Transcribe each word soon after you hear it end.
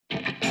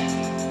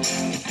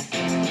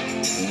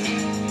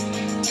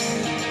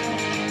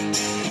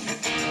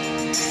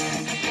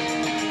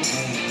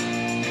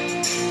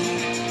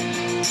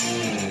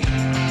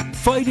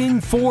fighting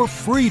for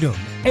freedom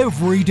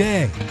every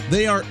day.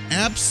 They are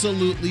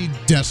absolutely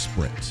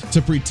desperate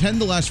to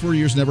pretend the last 4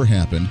 years never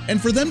happened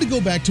and for them to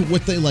go back to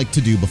what they liked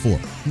to do before,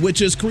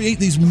 which is create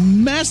these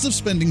massive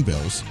spending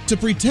bills to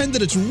pretend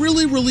that it's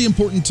really, really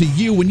important to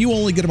you when you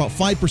only get about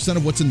 5%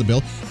 of what's in the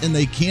bill, and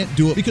they can't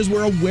do it because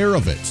we're aware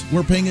of it.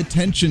 We're paying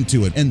attention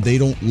to it, and they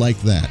don't like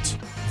that.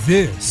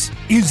 This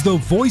is the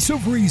Voice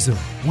of Reason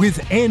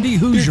with Andy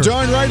Hoosier. You're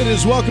darn right it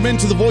is. Welcome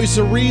into the Voice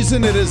of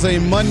Reason. It is a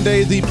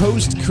Monday, the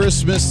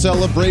post-Christmas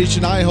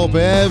celebration. I hope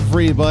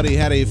everybody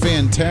had a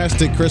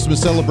fantastic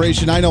Christmas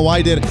celebration. I know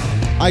I did.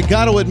 I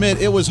got to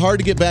admit, it was hard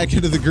to get back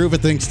into the groove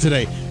of things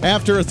today.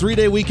 After a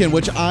 3-day weekend,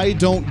 which I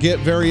don't get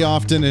very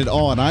often at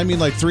all, and I mean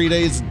like 3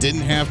 days,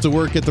 didn't have to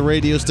work at the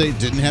radio station,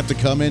 didn't have to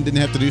come in, didn't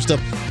have to do stuff.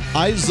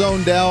 I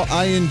zoned out.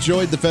 I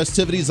enjoyed the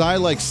festivities.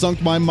 I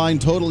sunk my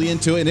mind totally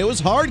into it, and it was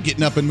hard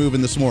getting up and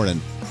moving this morning.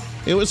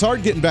 It was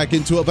hard getting back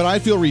into it, but I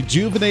feel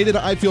rejuvenated.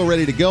 I feel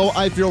ready to go.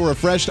 I feel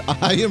refreshed.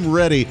 I am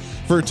ready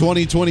for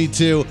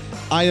 2022.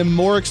 I am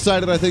more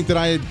excited, I think, than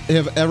I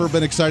have ever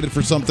been excited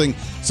for something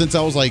since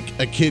I was like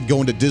a kid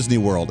going to Disney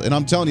World. And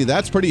I'm telling you,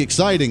 that's pretty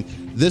exciting.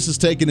 This is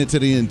taking it to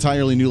the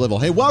entirely new level.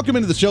 Hey, welcome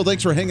into the show.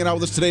 Thanks for hanging out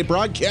with us today.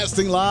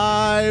 Broadcasting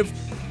live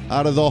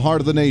out of the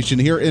heart of the nation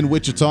here in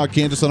Wichita,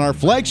 Kansas, on our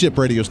flagship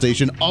radio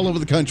station all over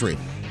the country.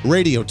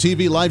 Radio,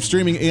 TV, live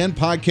streaming, and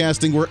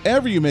podcasting,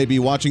 wherever you may be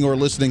watching or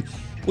listening.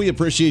 We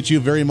appreciate you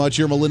very much.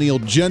 Your Millennial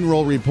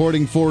General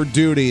reporting for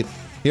duty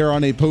here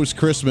on a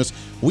post-Christmas.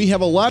 We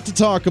have a lot to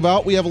talk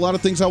about. We have a lot of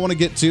things I want to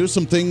get to.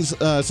 Some things,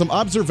 some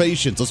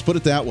observations. Let's put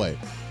it that way.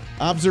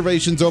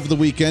 Observations over the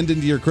weekend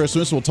into your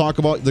Christmas. We'll talk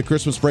about the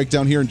Christmas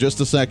breakdown here in just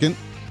a second.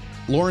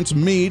 Lawrence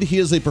Mead, he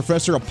is a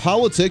professor of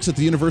politics at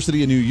the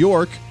University of New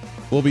York.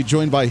 We'll be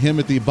joined by him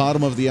at the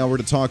bottom of the hour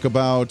to talk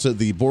about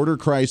the border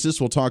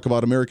crisis. We'll talk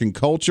about American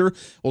culture.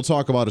 We'll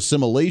talk about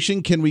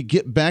assimilation. Can we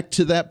get back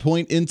to that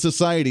point in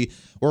society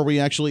where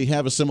we actually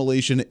have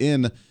assimilation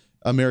in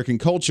American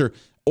culture?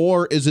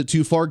 Or is it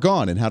too far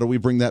gone? And how do we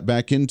bring that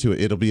back into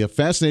it? It'll be a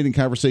fascinating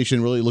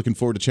conversation. Really looking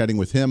forward to chatting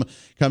with him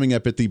coming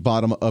up at the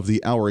bottom of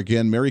the hour.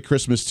 Again, Merry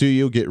Christmas to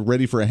you. Get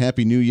ready for a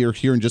Happy New Year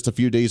here in just a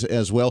few days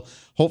as well.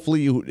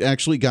 Hopefully you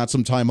actually got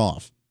some time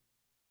off.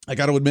 I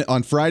got to admit,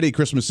 on Friday,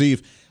 Christmas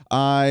Eve,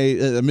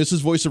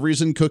 Mrs. Voice of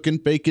Reason, cooking,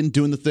 baking,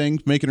 doing the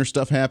thing, making her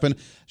stuff happen.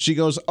 She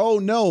goes, "Oh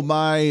no,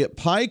 my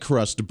pie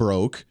crust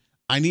broke.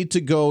 I need to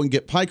go and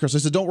get pie crust." I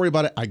said, "Don't worry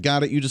about it. I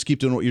got it. You just keep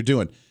doing what you're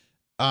doing."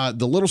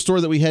 The little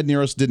store that we had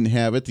near us didn't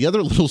have it. The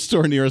other little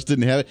store near us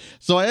didn't have it.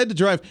 So I had to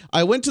drive.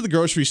 I went to the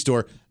grocery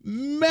store.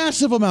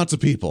 Massive amounts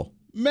of people.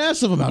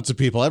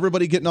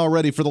 Everybody getting all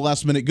ready for the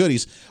last minute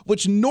goodies,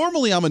 which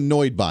normally I'm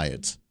annoyed by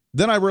it.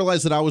 Then I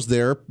realized that I was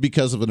there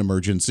because of an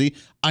emergency.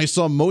 I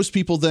saw most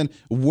people then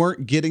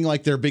weren't getting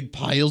like their big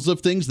piles of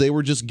things. They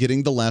were just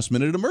getting the last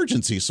minute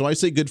emergency. So I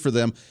say good for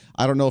them.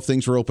 I don't know if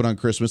things were open on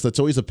Christmas. That's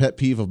always a pet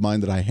peeve of mine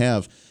that I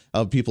have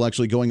of people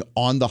actually going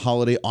on the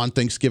holiday, on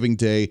Thanksgiving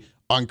Day,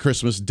 on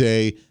Christmas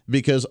Day,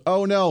 because,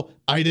 oh no,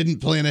 I didn't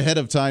plan ahead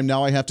of time.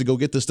 Now I have to go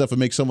get this stuff and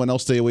make someone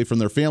else stay away from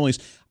their families.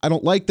 I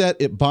don't like that.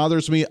 It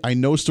bothers me. I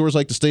know stores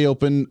like to stay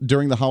open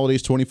during the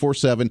holidays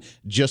 24/7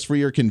 just for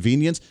your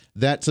convenience.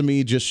 That to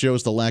me just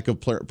shows the lack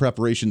of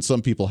preparation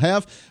some people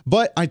have.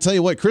 But I tell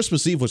you what,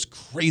 Christmas Eve was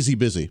crazy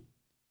busy.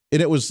 And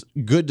it was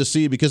good to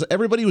see because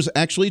everybody was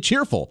actually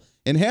cheerful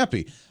and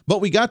happy. But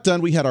we got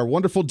done. We had our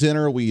wonderful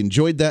dinner. We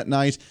enjoyed that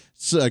night.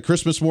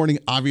 Christmas morning,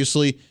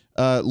 obviously,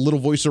 little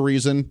Voice of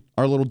Reason,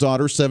 our little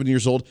daughter, 7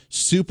 years old,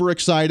 super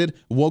excited,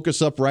 woke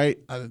us up right,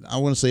 I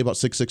want to say about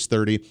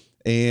 6:30,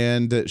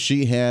 and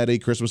she had a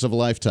Christmas of a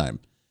lifetime.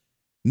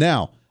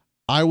 Now,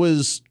 I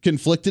was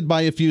conflicted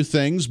by a few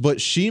things,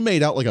 but she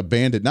made out like a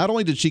bandit. Not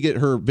only did she get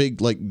her big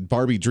like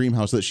Barbie dream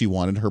house that she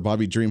wanted, her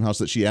Barbie dream house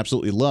that she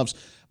absolutely loves,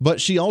 but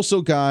she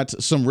also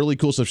got some really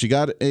cool stuff. She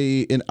got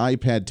an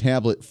iPad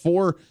tablet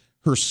for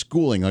her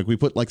schooling. Like we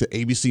put like the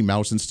ABC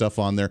mouse and stuff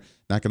on there.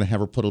 Not going to have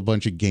her put a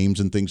bunch of games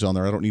and things on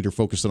there. I don't need her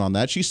focusing on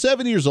that. She's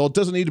 7 years old,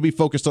 doesn't need to be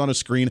focused on a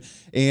screen,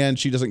 and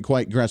she doesn't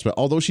quite grasp it.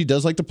 Although she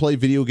does like to play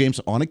video games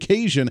on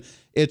occasion,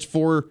 it's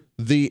for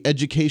the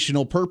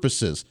educational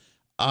purposes.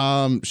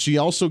 She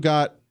also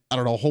got, I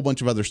don't know, a whole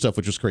bunch of other stuff,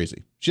 which was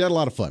crazy. She had a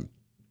lot of fun.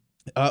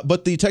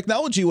 But the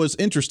technology was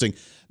interesting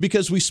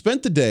because we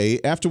spent the day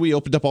after we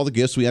opened up all the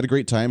gifts. We had a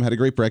great time, had a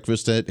great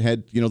breakfast,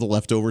 had the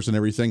leftovers and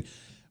everything.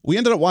 We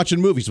ended up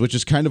watching movies, which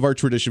is kind of our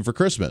tradition for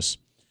Christmas.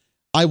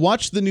 I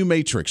watched the new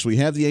Matrix. We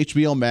have the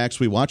HBO Max.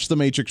 We watched the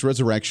Matrix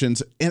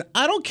Resurrections, and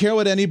I don't care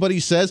what anybody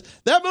says.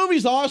 That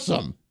movie's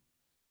awesome.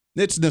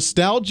 It's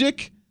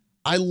nostalgic.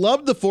 I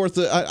love the fourth.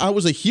 I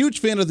was a huge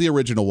fan of the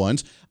original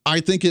ones. I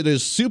think it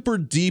is super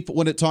deep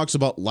when it talks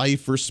about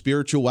life or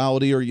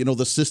spirituality or,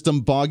 the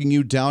system bogging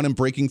you down and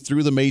breaking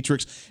through the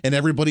matrix and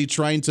everybody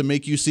trying to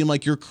make you seem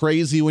like you're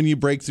crazy when you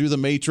break through the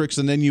matrix.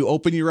 And then you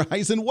open your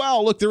eyes and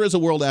wow, look, there is a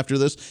world after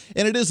this.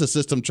 And it is a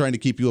system trying to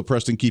keep you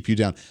oppressed and keep you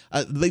down.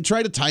 They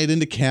try to tie it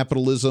into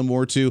capitalism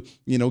or to,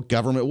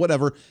 government,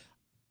 whatever.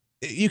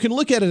 You can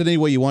look at it any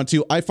way you want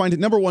to. I find it,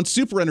 number one,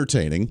 super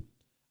entertaining.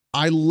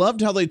 I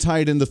loved how they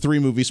tied in the 3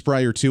 movies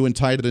prior to and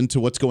tied it into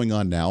what's going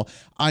on now.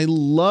 I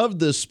loved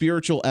the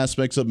spiritual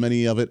aspects of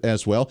many of it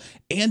as well,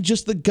 and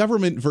just the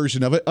government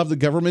version of it, of the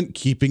government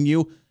keeping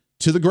you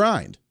to the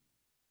grind.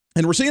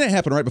 And we're seeing it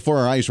happen right before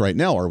our eyes right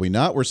now, are we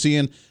not? We're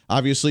seeing,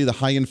 obviously, the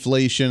high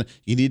inflation.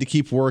 You need to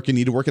keep working. You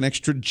need to work an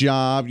extra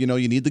job. You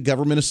need the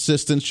government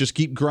assistance. Just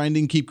keep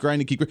grinding, keep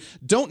grinding, keep grinding.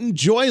 Don't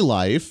enjoy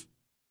life.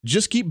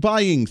 Just keep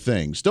buying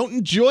things. Don't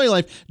enjoy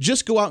life.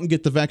 Just go out and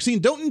get the vaccine.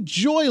 Don't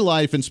enjoy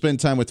life and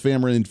spend time with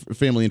family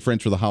and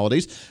friends for the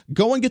holidays.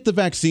 Go and get the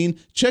vaccine.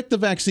 Check the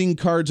vaccine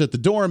cards at the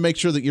door and make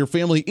sure that your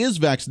family is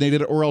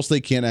vaccinated, or else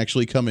they can't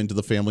actually come into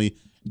the family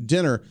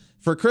dinner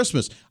for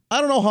Christmas. I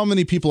don't know how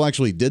many people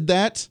actually did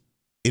that.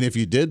 And if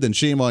you did, then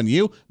shame on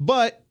you.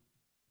 But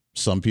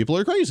some people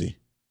are crazy.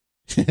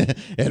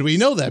 And we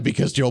know that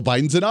because Joe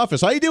Biden's in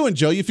office. How you doing,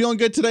 Joe? You feeling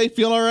good today?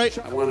 Feeling all right?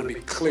 I want to be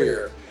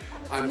clear.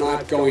 I'm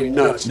not going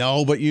nuts.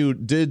 No, but you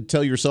did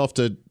tell yourself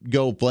to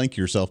go blank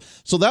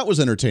yourself. So that was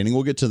entertaining.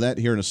 We'll get to that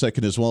here in a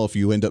second as well if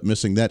you end up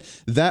missing that.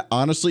 That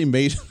honestly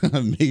made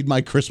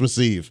my Christmas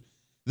Eve.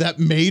 That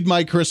made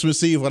my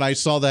Christmas Eve when I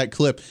saw that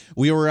clip.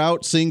 We were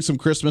out seeing some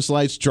Christmas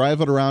lights,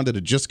 driving around. It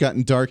had just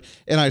gotten dark,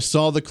 and I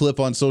saw the clip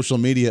on social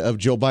media of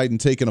Joe Biden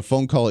taking a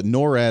phone call at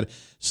NORAD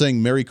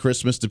saying Merry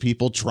Christmas to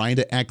people, trying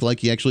to act like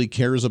he actually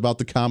cares about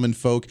the common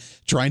folk,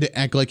 trying to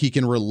act like he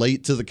can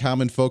relate to the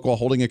common folk while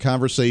holding a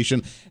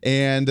conversation.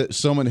 And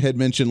someone had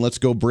mentioned, let's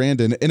go,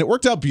 Brandon, and it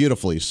worked out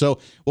beautifully. So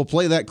we'll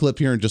play that clip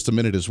here in just a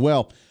minute as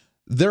well.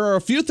 There are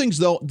a few things,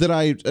 though,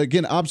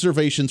 that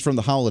observations from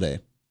the holiday.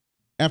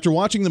 After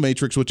watching The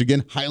Matrix, which,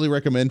 again, highly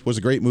recommend, was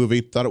a great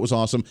movie, thought it was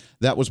awesome.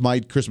 That was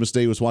my Christmas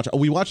Day was watching.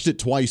 We watched it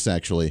twice,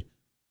 actually,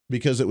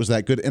 because it was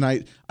that good. And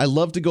I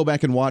love to go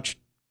back and watch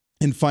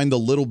and find the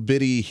little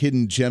bitty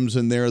hidden gems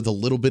in there, the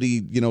little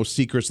bitty,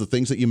 secrets, the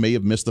things that you may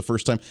have missed the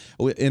first time.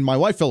 And my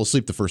wife fell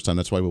asleep the first time.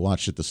 That's why we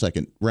watched it the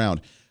second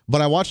round. But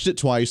I watched it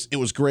twice. It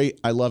was great.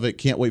 I love it.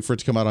 Can't wait for it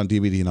to come out on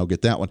DVD, and I'll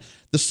get that one.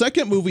 The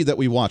second movie that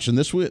we watched, and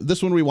this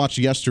one we watched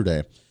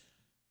yesterday,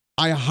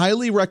 I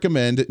highly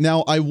recommend.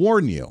 Now, I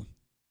warn you,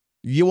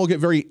 you will get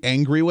very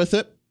angry with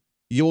it.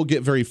 You will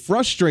get very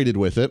frustrated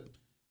with it.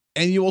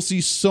 And you will see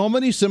so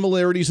many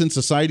similarities in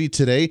society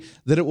today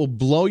that it will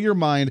blow your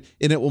mind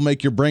and it will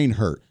make your brain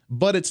hurt.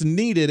 But it's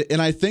needed,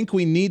 and I think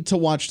we need to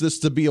watch this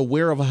to be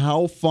aware of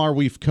how far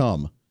we've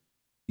come.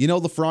 You know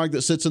the frog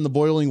that sits in the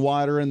boiling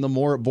water, and the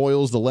more it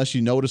boils, the less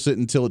you notice it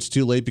until it's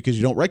too late because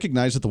you don't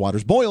recognize that the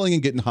water's boiling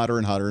and getting hotter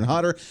and hotter and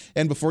hotter.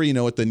 And before you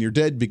know it, then you're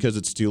dead because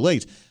it's too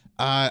late.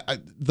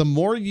 The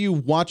more you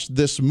watch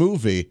this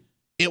movie,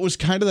 it was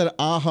kind of that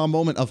aha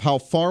moment of how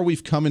far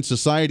we've come in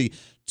society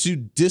to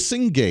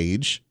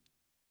disengage,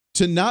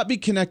 to not be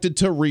connected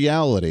to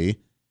reality,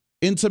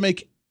 and to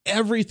make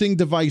everything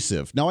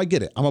divisive. Now, I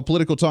get it. I'm a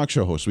political talk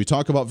show host. We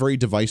talk about very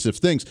divisive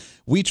things.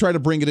 We try to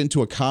bring it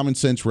into a common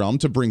sense realm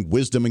to bring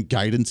wisdom and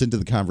guidance into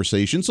the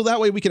conversation. So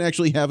that way we can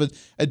actually have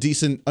a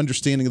decent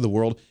understanding of the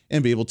world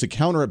and be able to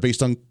counter it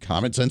based on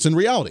common sense and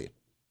reality.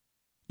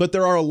 But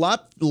there are a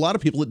lot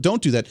of people that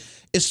don't do that,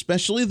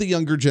 especially the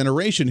younger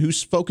generation who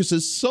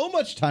focuses so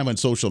much time on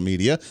social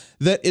media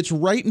that it's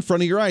right in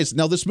front of your eyes.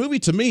 Now, this movie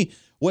to me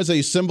was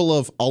a symbol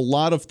of a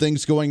lot of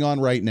things going on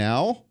right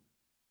now,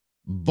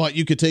 but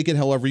you could take it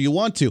however you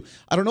want to.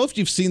 I don't know if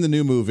you've seen the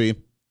new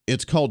movie.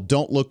 It's called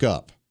Don't Look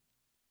Up,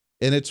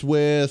 and it's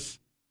with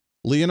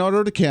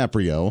Leonardo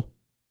DiCaprio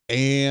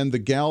and the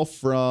gal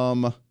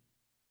from,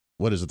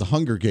 The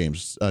Hunger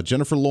Games,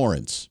 Jennifer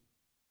Lawrence.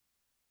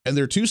 And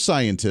they're two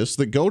scientists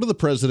that go to the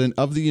president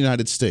of the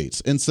United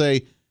States and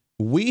say,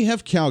 we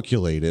have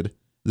calculated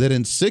that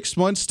in 6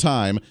 months'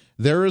 time,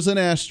 there is an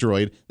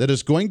asteroid that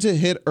is going to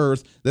hit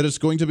Earth that is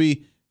going to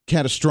be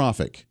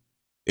catastrophic.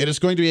 It is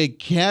going to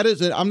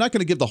be I'm not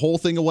going to give the whole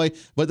thing away,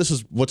 but this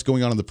is what's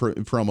going on in the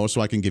promo, so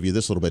I can give you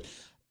this little bit.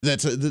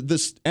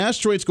 This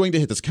asteroid's going to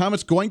hit, this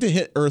comet's going to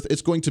hit Earth.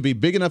 It's going to be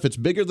big enough. It's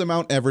bigger than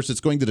Mount Everest. It's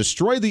going to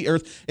destroy the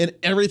Earth and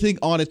everything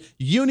on it.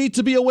 You need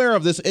to be aware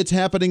of this. It's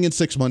happening in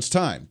 6 months'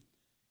 time.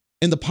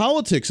 And the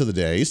politics of the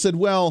day said,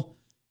 well,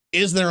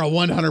 is there a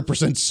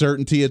 100%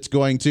 certainty it's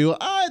going to?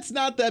 It's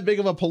not that big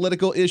of a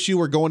political issue.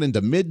 We're going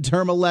into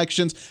midterm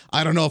elections.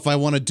 I don't know if I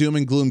want a doom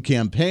and gloom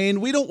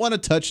campaign. We don't want to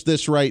touch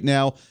this right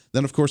now.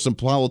 Then, of course, some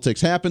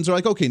politics happens. They're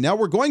like, okay, now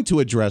we're going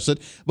to address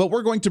it, but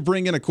we're going to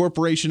bring in a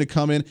corporation to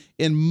come in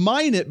and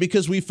mine it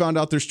because we found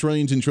out there's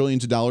trillions and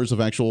trillions of dollars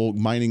of actual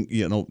mining,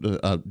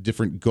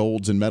 different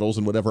golds and metals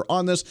and whatever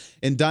on this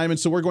and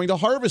diamonds. So we're going to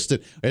harvest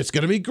it. It's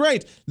going to be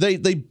great. They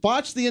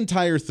botched the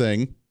entire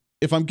thing.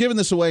 If I'm giving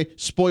this away,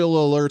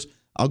 spoiler alert,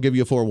 I'll give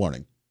you a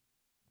forewarning.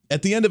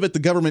 At the end of it, the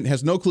government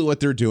has no clue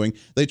what they're doing.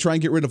 They try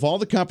and get rid of all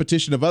the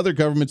competition of other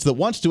governments that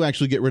wants to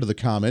actually get rid of the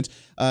comet,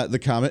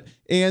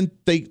 and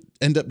they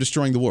end up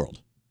destroying the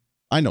world.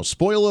 I know,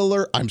 spoiler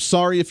alert, I'm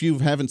sorry if you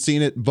haven't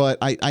seen it, but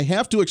I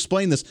have to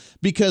explain this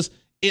because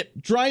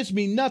It drives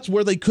me nuts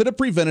where they could have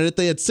prevented it.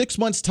 They had 6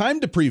 months time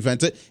to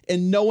prevent it,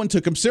 and no one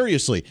took them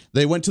seriously.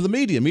 They went to the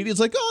media. Media's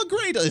like, oh,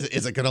 great.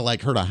 Is it going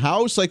to hurt a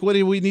house? What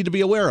do we need to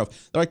be aware of?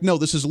 They're like, no,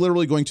 this is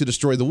literally going to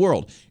destroy the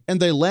world. And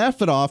they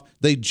laugh it off.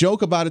 They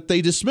joke about it.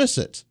 They dismiss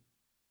it.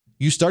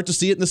 You start to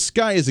see it in the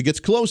sky as it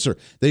gets closer.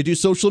 They do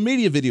social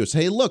media videos.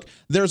 Hey, look,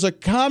 there's a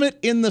comet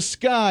in the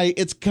sky.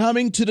 It's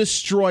coming to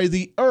destroy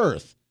the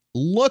Earth.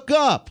 Look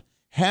up.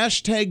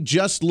 Hashtag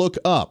just look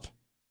up.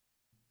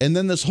 And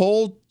then this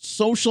whole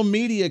social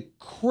media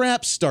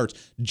crap starts.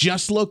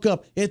 Just look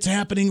up. It's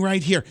happening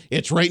right here.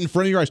 It's right in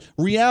front of your eyes.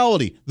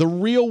 Reality. The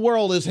real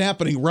world is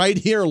happening right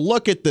here.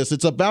 Look at this.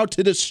 It's about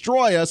to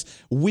destroy us.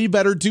 We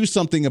better do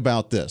something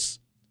about this.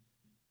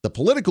 The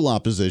political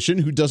opposition,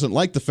 who doesn't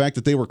like the fact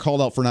that they were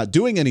called out for not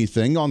doing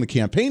anything on the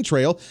campaign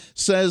trail,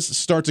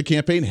 starts a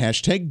campaign,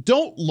 hashtag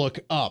don't look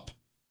up.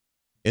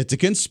 It's a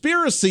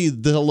conspiracy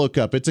to look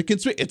up. It's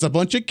a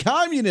bunch of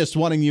communists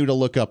wanting you to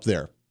look up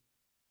there.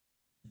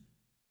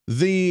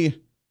 The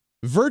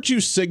virtue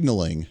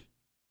signaling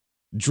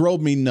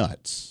drove me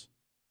nuts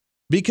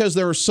because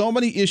there are so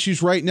many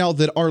issues right now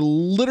that are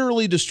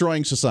literally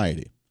destroying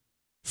society,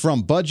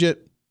 from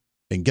budget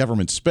and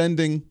government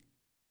spending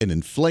and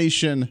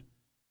inflation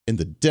and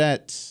the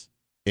debt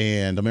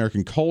and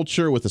American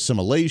culture with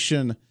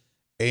assimilation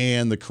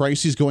and the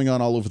crises going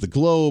on all over the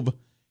globe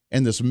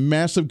and this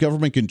massive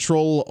government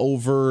control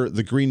over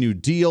the Green New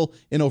Deal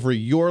and over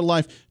your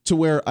life, to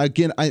where,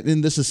 again,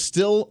 and this is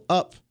still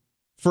up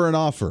for an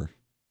offer.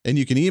 And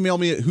you can email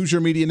me at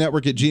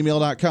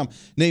HoosierMediaNetwork@gmail.com.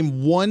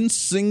 Name one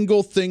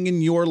single thing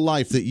in your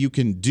life that you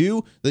can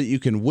do, that you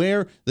can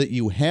wear, that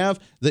you have,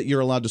 that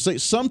you're allowed to say.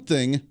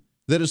 Something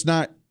that is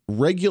not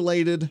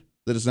regulated,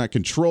 that is not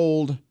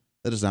controlled,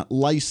 that is not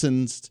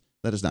licensed,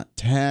 that is not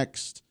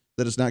taxed,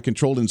 that is not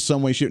controlled in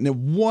some way, shape. Now,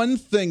 one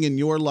thing in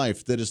your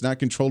life that is not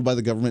controlled by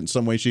the government in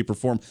some way, shape, or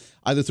form,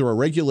 either through a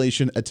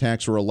regulation, a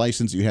tax, or a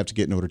license you have to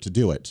get in order to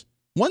do it.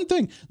 One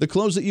thing, the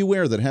clothes that you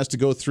wear that has to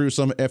go through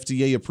some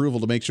FDA approval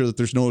to make sure that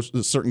there's no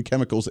certain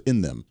chemicals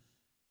in them.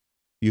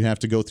 You have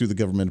to go through the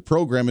government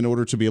program in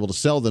order to be able to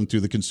sell them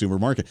through the consumer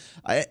market.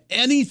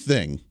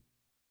 Anything.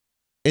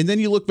 And then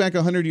you look back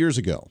 100 years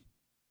ago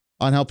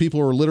on how people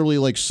were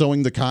literally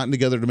sewing the cotton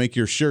together to make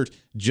your shirt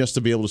just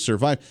to be able to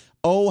survive.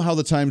 Oh, how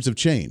the times have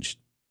changed.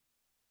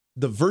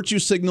 The virtue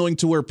signaling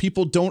to where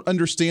people don't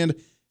understand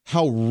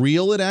how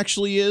real it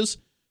actually is.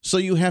 So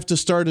you have to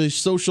start a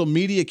social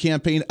media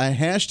campaign, a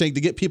hashtag,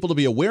 to get people to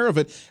be aware of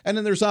it. And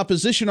then there's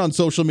opposition on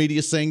social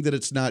media saying that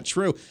it's not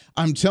true.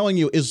 I'm telling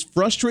you, as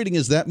frustrating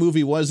as that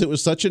movie was, it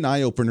was such an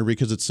eye-opener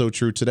because it's so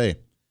true today.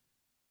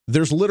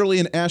 There's literally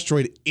an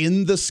asteroid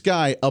in the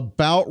sky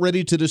about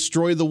ready to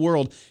destroy the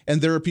world. And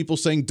there are people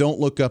saying, don't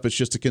look up. It's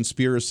just a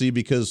conspiracy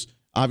because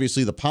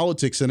obviously the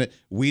politics in it,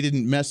 we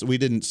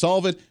didn't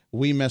solve it.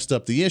 We messed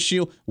up the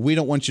issue. We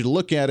don't want you to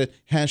look at it.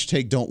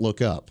 Hashtag don't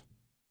look up.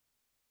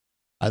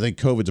 I think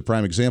COVID's a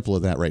prime example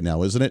of that right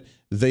now, isn't it?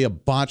 They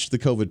have botched the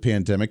COVID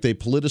pandemic. They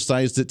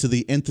politicized it to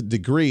the nth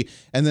degree.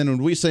 And then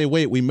when we say,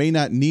 wait, we may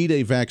not need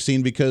a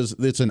vaccine because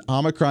it's an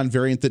Omicron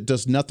variant that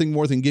does nothing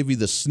more than give you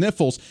the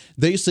sniffles,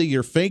 they say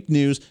you're fake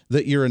news,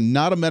 that you're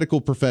not a medical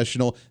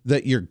professional,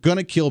 that you're going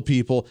to kill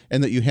people,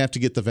 and that you have to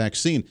get the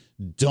vaccine.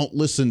 Don't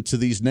listen to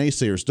these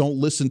naysayers. Don't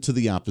listen to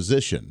the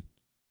opposition.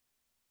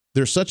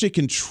 There's such a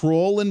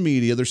control in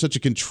media. There's such a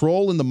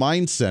control in the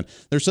mindset.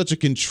 There's such a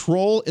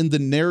control in the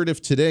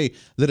narrative today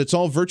that it's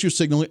all virtue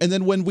signaling. And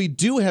then when we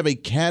do have a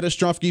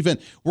catastrophic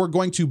event, we're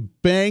going to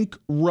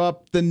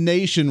bankrupt the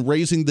nation,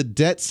 raising the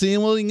debt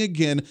ceiling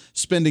again,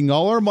 spending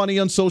all our money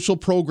on social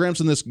programs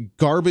and this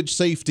garbage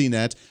safety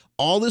net,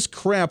 all this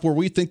crap where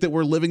we think that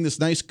we're living this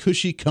nice,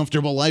 cushy,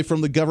 comfortable life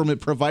from the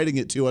government providing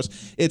it to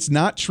us. It's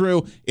not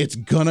true. It's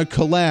gonna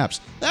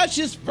collapse. That's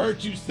just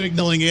virtue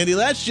signaling, Andy.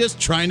 That's just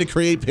trying to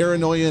create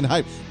paranoia and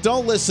hype.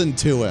 Don't listen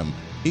to him.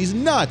 He's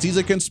nuts. He's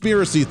a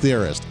conspiracy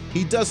theorist.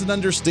 He doesn't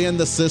understand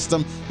the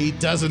system. He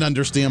doesn't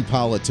understand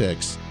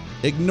politics.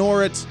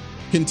 Ignore it.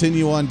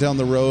 Continue on down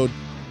the road.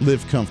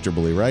 Live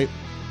comfortably, right?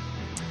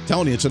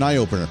 Telling you, it's an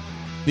eye-opener.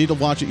 Need to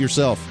watch it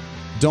yourself.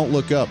 Don't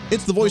look up.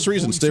 It's The Voice of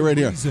Reason. Stay right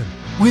here.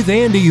 With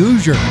Andy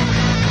Hoosier.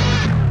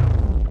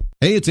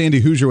 Hey, it's Andy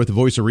Hoosier with The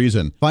Voice of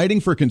Reason. Fighting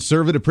for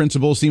conservative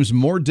principles seems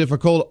more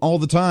difficult all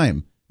the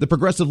time. The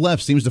progressive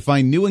left seems to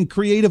find new and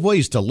creative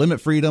ways to limit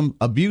freedom,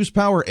 abuse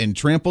power, and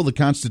trample the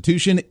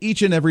Constitution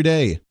each and every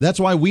day. That's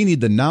why we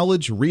need the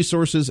knowledge,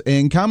 resources,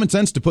 and common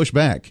sense to push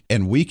back.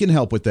 And we can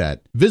help with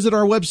that. Visit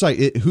our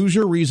website at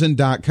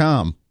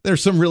HoosierReason.com.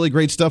 There's some really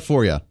great stuff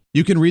for you.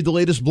 You can read the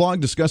latest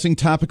blog discussing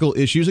topical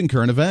issues and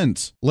current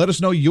events. Let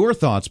us know your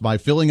thoughts by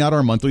filling out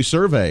our monthly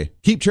survey.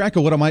 Keep track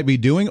of what I might be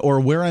doing or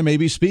where I may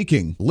be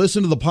speaking.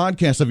 Listen to the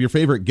podcast of your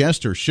favorite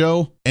guest or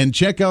show, and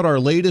check out our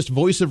latest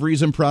Voice of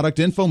Reason product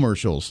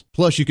infomercials.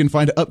 Plus, you can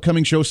find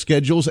upcoming show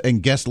schedules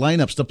and guest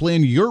lineups to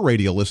plan your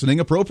radio listening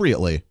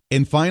appropriately.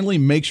 And finally,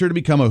 make sure to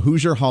become a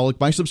Hoosier-holic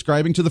by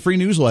subscribing to the free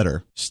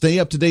newsletter. Stay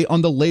up to date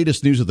on the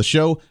latest news of the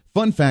show,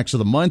 fun facts of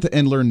the month,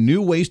 and learn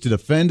new ways to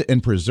defend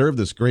and preserve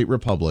this great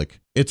republic.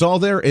 It's all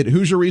there at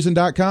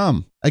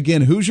HoosierReason.com.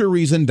 Again,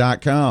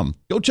 HoosierReason.com.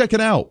 Go check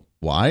it out.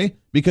 Why?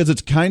 Because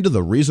it's kind of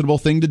the reasonable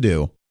thing to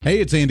do. Hey,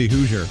 it's Andy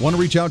Hoosier. Want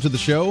to reach out to the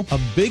show? A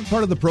big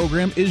part of the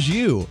program is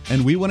you,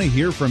 and we want to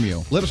hear from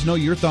you. Let us know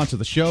your thoughts of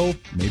the show,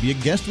 maybe a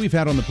guest we've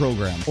had on the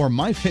program, or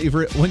my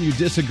favorite, when you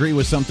disagree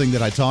with something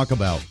that I talk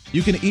about.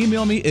 You can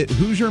email me at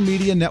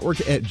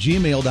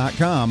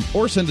HoosierMediaNetwork@gmail.com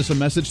or send us a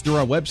message through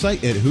our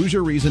website at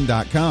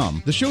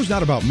HoosierReason.com. The show's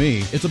not about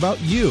me, it's about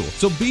you.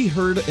 So be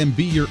heard and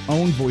be your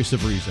own voice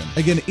of reason.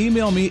 Again,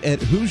 email me at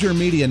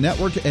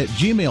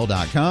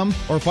HoosierMediaNetwork@gmail.com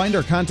or find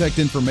our contact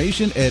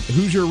information at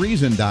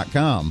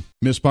HoosierReason.com.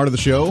 Miss part of the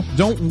show?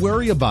 Don't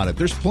worry about it.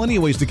 There's plenty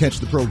of ways to catch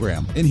the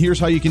program, and here's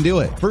how you can do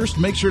it. First,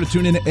 make sure to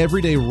tune in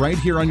every day right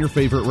here on your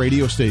favorite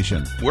radio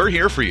station. We're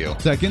here for you.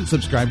 Second,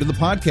 subscribe to the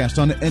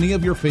podcast on any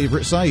of your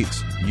favorite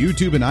sites.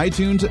 YouTube and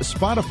iTunes,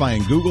 Spotify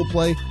and Google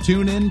Play,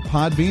 TuneIn,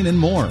 Podbean, and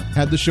more.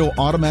 Have the show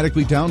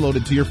automatically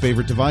downloaded to your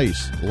favorite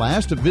device.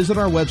 Last, visit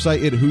our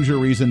website at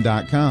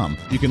HoosierReason.com.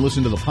 You can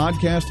listen to the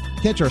podcast,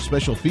 catch our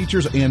special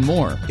features, and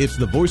more. It's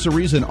the voice of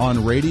reason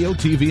on radio,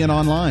 TV, and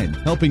online,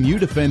 helping you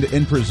defend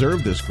and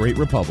preserve this great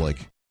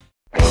republic.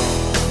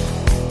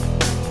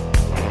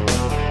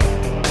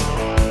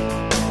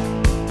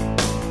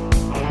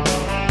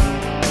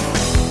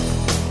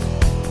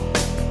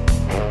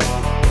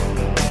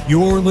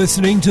 You're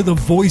listening to the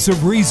Voice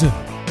of Reason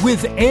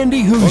with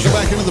Andy Hoosier. Welcome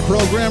back into the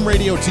program,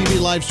 radio, TV,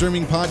 live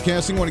streaming,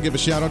 podcasting. I want to give a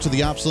shout out to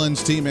the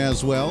OpsLens team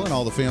as well and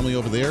all the family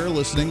over there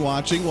listening,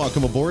 watching.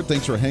 Welcome aboard.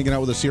 Thanks for hanging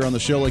out with us here on the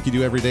show like you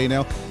do every day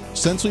now.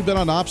 Since we've been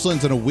on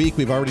OpsLens in a week,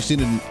 we've already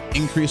seen an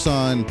increase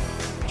on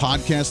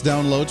podcast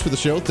downloads for the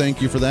show.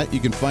 Thank you for that. You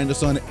can find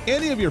us on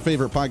any of your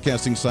favorite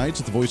podcasting sites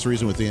at The Voice of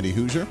Reason with Andy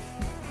Hoosier.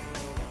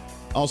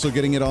 Also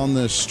getting it on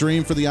the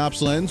stream for the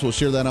OpsLens. We'll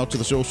share that out to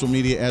the social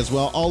media as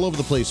well. All over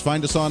the place.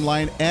 Find us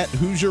online at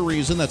Hoosier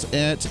Reason. That's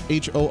at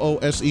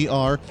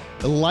HOOSER.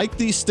 Like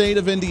the state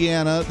of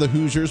Indiana, the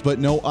Hoosiers, but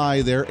no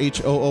I there.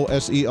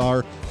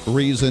 HOOSER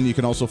Reason. You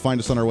can also find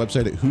us on our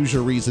website at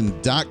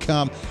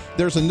HoosierReason.com.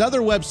 There's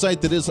another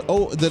website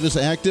that is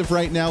active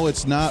right now.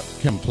 It's not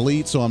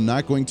complete, so I'm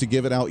not going to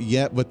give it out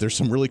yet, but there's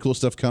some really cool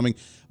stuff coming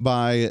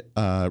by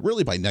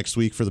next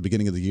week for the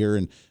beginning of the year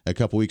and a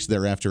couple weeks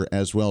thereafter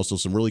as well. So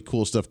some really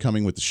cool stuff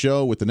coming with the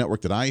show, with the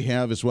network that I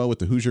have as well, with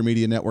the Hoosier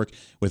Media Network,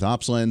 with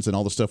OpsLens and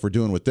all the stuff we're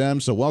doing with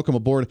them. So welcome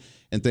aboard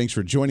and thanks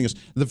for joining us.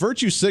 The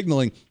virtue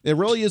signaling, it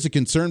really is a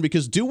concern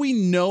because do we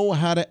know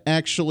how to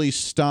actually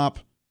stop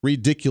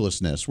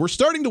ridiculousness? We're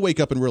starting to wake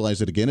up and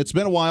realize it again. It's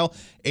been a while,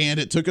 and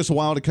it took us a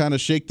while to kind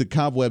of shake the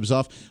cobwebs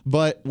off,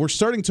 but we're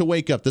starting to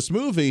wake up. This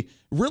movie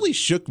really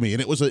shook me,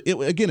 and it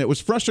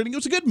was frustrating. It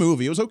was a good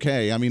movie. It was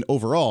okay. I mean,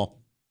 overall,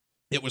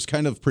 it was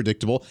kind of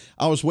predictable.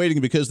 I was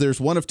waiting because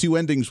there's one of two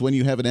endings when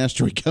you have an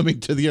asteroid coming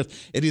to the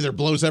Earth. It either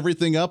blows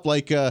everything up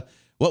like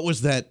what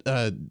was that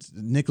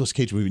Nicolas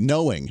Cage movie?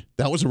 Knowing.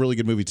 That was a really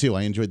good movie, too.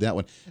 I enjoyed that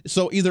one.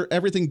 So either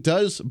everything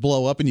does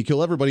blow up and you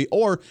kill everybody,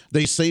 or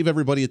they save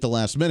everybody at the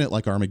last minute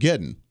like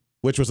Armageddon,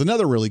 which was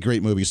another really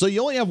great movie. So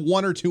you only have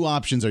one or two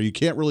options there. You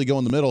can't really go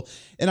in the middle.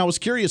 And I was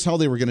curious how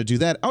they were going to do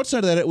that. Outside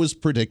of that, it was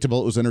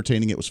predictable. It was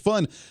entertaining. It was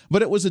fun.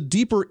 But it was a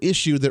deeper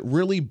issue that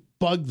really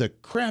bugged the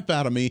crap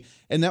out of me.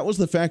 And that was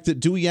the fact that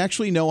do we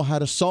actually know how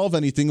to solve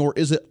anything, or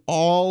is it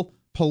all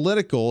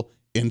political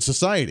in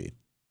society?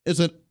 Is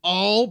it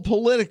all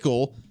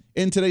political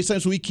in today's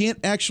times? We can't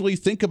actually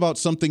think about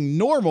something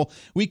normal.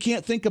 We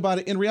can't think about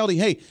it in reality.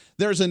 Hey,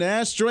 there's an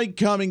asteroid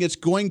coming. It's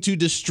going to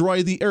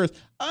destroy the Earth.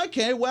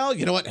 Okay, well,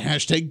 you know what?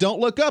 Hashtag don't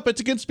look up.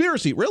 It's a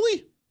conspiracy.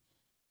 Really?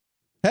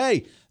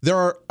 Hey, there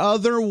are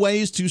other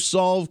ways to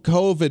solve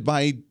COVID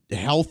by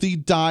healthy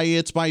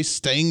diets, by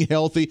staying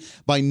healthy,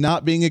 by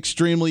not being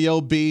extremely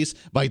obese,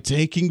 by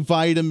taking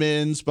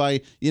vitamins,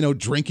 by,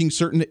 drinking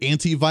certain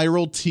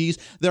antiviral teas.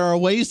 There are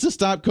ways to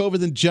stop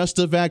COVID than just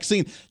a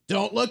vaccine.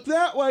 Don't look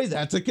that way.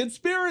 That's a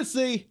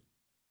conspiracy.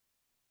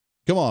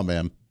 Come on,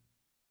 man.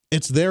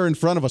 It's there in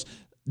front of us.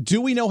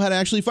 Do we know how to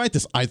actually fight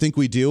this? I think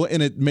we do,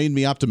 and it made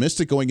me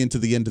optimistic going into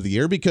the end of the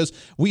year because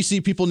we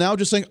see people now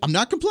just saying, I'm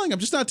not complying, I'm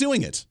just not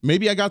doing it.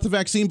 Maybe I got the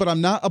vaccine, but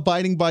I'm not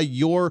abiding by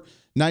your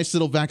nice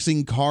little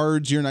vaccine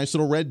cards, your nice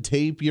little red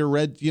tape, your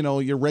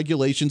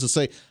regulations that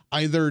say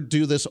either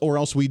do this or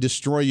else we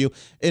destroy you.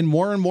 And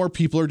more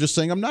people are just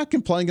saying, I'm not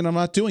complying and I'm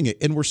not doing it.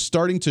 And we're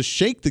starting to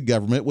shake the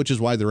government, which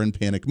is why they're in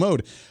panic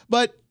mode.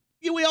 But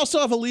we also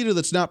have a leader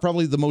that's not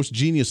probably the most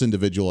genius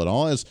individual at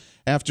all, as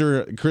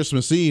after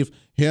Christmas Eve,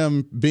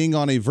 him being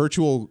on a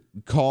virtual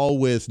call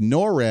with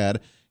NORAD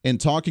and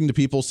talking to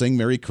people saying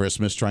Merry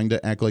Christmas, trying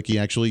to act like he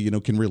actually,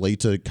 can relate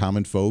to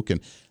common folk.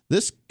 And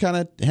this kind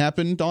of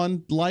happened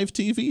on live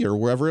TV or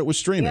wherever it was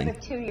streaming. You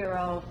have a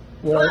 2-year-old.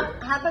 Well,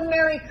 have a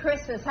Merry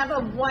Christmas. Have a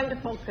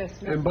wonderful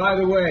Christmas. And by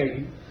the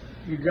way,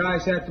 you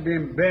guys have to be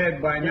in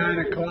bed by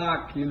 9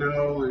 o'clock,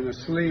 and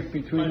asleep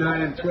between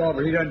 9 and 12,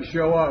 or he doesn't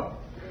show up.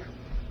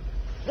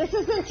 This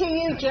isn't to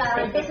you,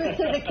 Jared. This is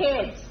to the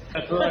kids.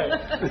 That's right.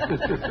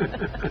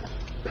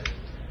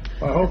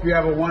 I hope you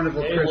have a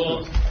wonderful Christmas.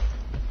 Well,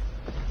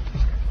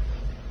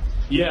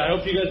 yeah, I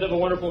hope you guys have a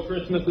wonderful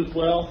Christmas as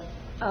well.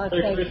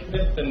 Merry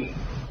Christmas, and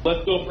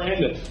let's go,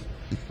 Brandon.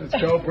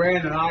 Let's go,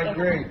 Brandon. I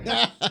agree.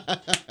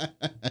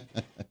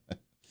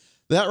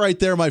 That right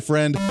there, my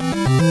friend.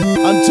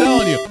 I'm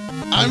telling you.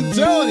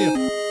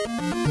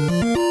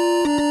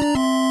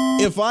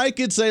 If I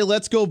could say,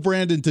 let's go,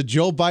 Brandon, to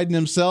Joe Biden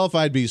himself,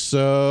 I'd be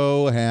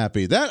so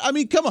happy.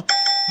 Come on.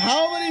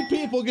 How many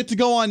people get to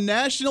go on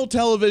national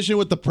television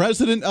with the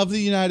president of the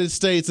United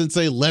States and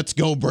say, let's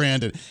go,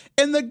 Brandon?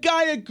 And the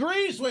guy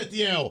agrees with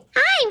you.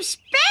 I'm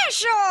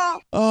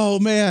special. Oh,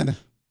 man.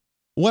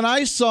 When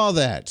I saw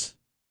that,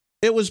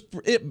 it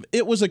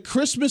was a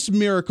Christmas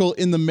miracle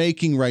in the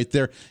making right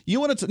there. You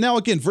want to now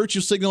again, virtue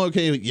signal.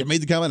 Okay, you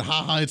made the comment.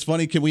 It's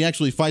funny. Can we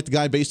actually fight the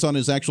guy based on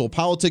his actual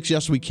politics?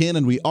 Yes, we can,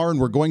 and we are, and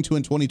we're going to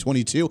in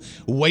 2022.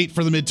 Wait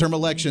for the midterm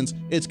elections.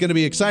 It's going to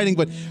be exciting.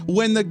 But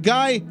when the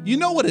guy, you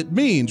know what it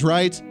means,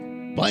 right?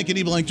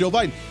 Blankety blank Joe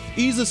Biden.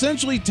 He's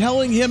essentially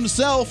telling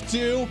himself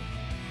to,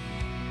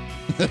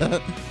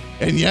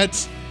 and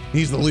yet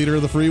he's the leader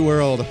of the free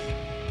world.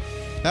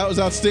 That was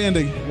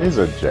outstanding. He's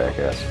a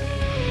jackass.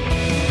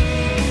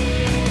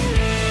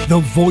 The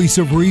Voice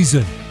of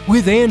Reason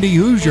with Andy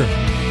Hoosier.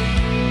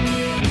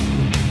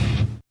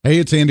 Hey,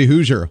 it's Andy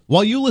Hoosier.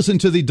 While you listen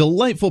to the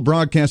delightful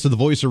broadcast of The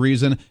Voice of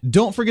Reason,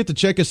 don't forget to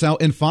check us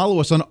out and follow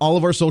us on all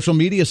of our social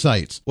media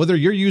sites. Whether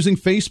you're using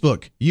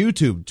Facebook,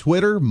 YouTube,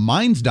 Twitter,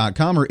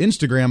 Minds.com, or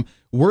Instagram,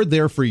 we're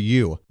there for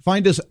you.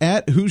 Find us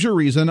at Hoosier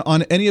Reason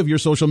on any of your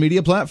social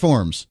media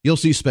platforms. You'll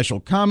see special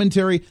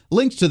commentary,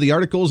 links to the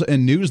articles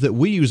and news that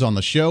we use on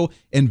the show,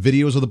 and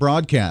videos of the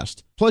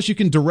broadcast. Plus, you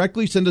can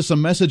directly send us a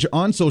message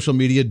on social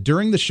media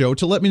during the show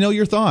to let me know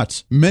your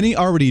thoughts. Many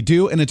already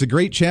do, and it's a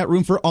great chat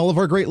room for all of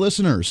our great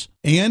listeners.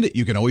 And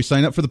you can always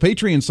sign up for the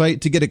Patreon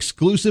site to get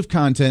exclusive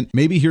content,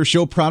 maybe hear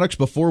show products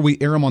before we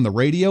air them on the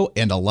radio,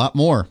 and a lot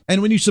more.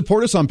 And when you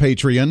support us on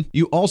Patreon,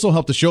 you also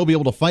help the show be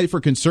able to fight for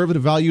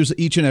conservative values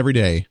each and every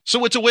day.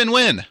 So it's a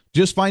win-win.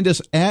 Just find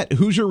us at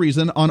Hoosier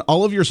Reason on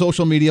all of your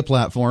social media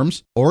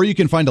platforms, or you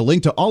can find a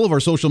link to all of our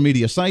social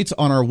media sites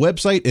on our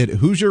website at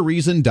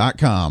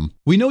HoosierReason.com.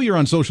 We know you're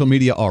on social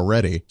media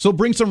already, so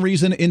bring some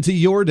reason into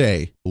your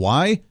day.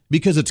 Why?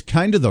 Because it's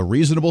kind of the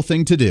reasonable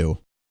thing to do.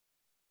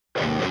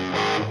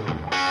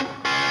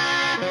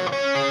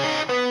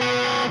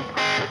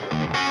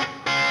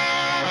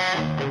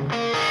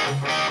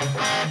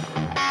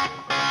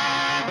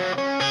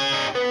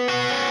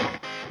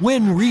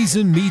 When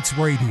Reason Meets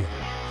Radio.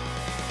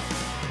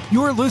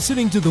 You're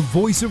listening to The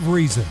Voice of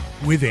Reason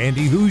with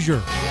Andy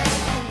Hoosier.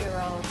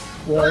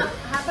 Well,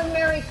 Have a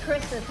Merry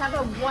Christmas. Have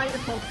a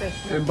wonderful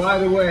Christmas. and by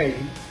the way,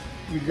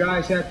 you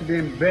guys have to be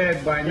in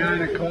bed by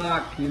 9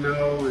 o'clock, and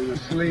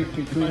asleep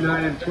between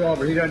 9 and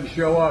 12, or he doesn't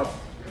show up.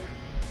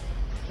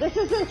 This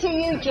isn't to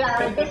you,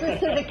 Jared. This is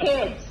to the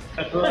kids.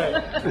 That's right.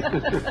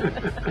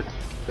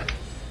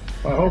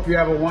 I hope you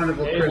have a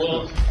wonderful Christmas.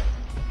 Well,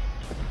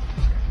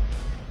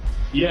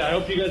 yeah, I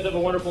hope you guys have a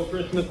wonderful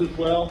Christmas as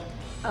well.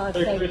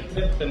 Merry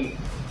Christmas, and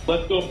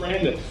let's go,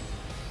 Brandon.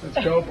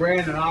 Let's go,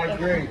 Brandon. I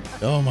agree.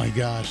 Oh, my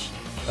gosh.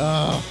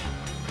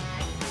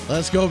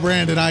 Let's go,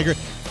 Brandon. I agree.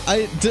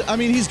 I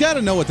mean, he's got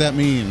to know what that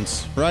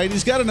means, right?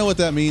 He's got to know what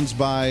that means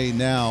by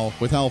now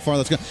with how far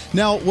that's gone.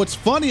 Now, what's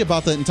funny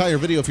about that entire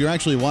video, if you're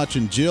actually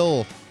watching,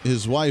 Jill,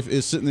 his wife,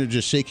 is sitting there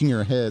just shaking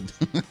her head.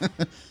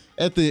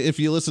 If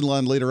you listen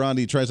on later on,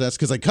 he tries to ask,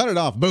 because I cut it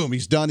off. Boom,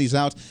 he's done. He's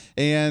out.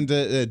 And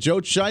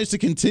Joe tries to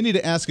continue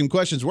to ask him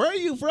questions. Where are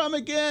you from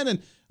again?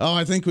 And,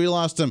 I think we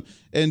lost him.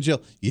 And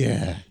Jill,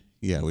 yeah,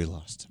 we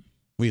lost him.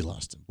 We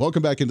lost him.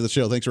 Welcome back into the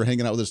show. Thanks for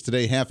hanging out with us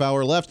today. Half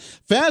hour left.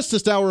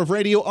 Fastest hour of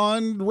radio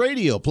on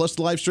radio, plus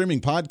live streaming,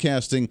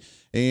 podcasting,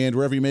 and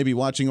wherever you may be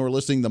watching or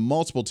listening, the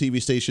multiple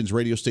TV stations,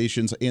 radio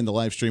stations, and the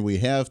live stream we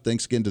have.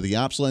 Thanks again to the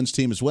Ops Lens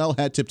team as well.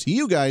 Hat tip to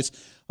you guys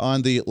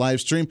on the live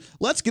stream.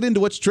 Let's get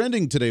into what's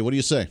trending today. What do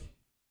you say?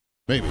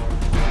 Maybe.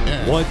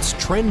 Yeah. What's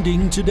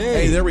trending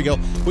today? Hey, there we go.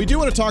 We do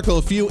want to talk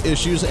a few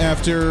issues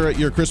after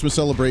your Christmas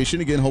celebration.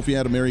 Again, hope you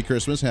had a Merry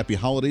Christmas, Happy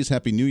Holidays,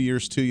 Happy New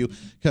Year's to you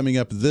coming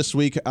up this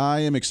week.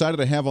 I am excited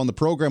to have on the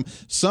program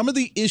some of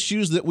the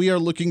issues that we are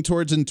looking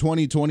towards in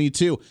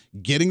 2022.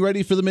 Getting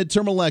ready for the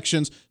midterm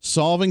elections,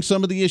 solving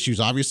some of the issues.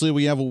 Obviously,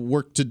 we have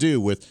work to do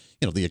with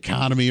the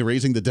economy,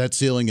 raising the debt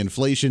ceiling,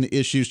 inflation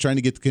issues, trying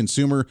to get the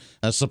consumer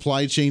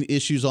supply chain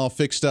issues all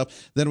fixed up.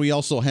 Then we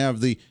also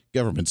have the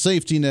government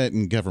safety net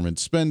and government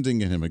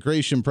spending and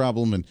immigration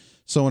problem and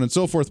so on and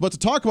so forth. But to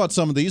talk about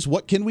some of these,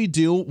 what can we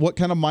do? What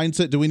kind of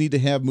mindset do we need to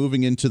have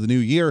moving into the new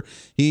year?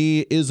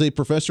 He is a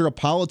professor of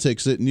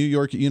politics at New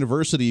York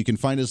University. You can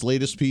find his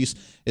latest piece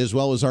as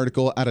well as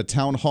article at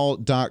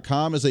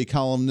townhall.com as a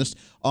columnist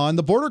on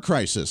the border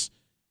crisis,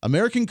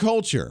 American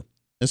culture,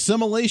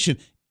 assimilation.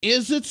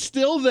 Is it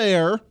still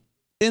there?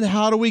 And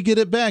how do we get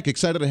it back?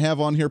 Excited to have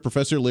on here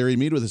Professor Larry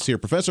Mead with us here.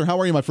 Professor, how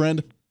are you, my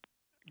friend?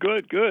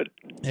 Good.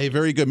 Hey,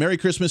 very good. Merry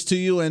Christmas to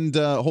you, and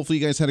hopefully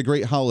you guys had a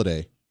great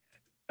holiday.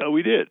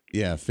 We did.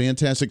 Yeah,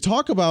 fantastic.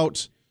 Talk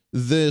about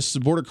this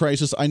border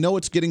crisis? I know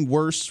it's getting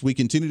worse. We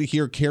continue to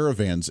hear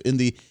caravans in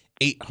the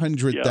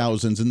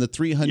 800,000s and the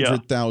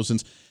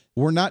 300,000s.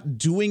 We're not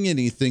doing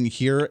anything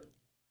here.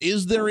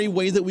 Is there a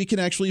way that we can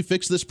actually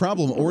fix this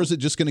problem, or is it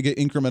just going to get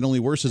incrementally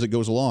worse as it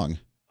goes along?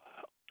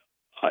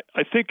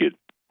 I think it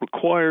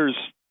requires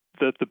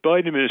that the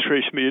Biden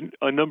administration be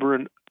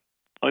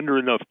under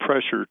enough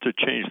pressure to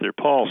change their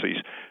policies.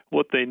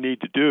 What they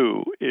need to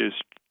do is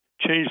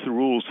change the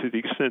rules to the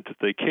extent that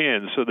they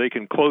can so they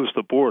can close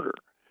the border.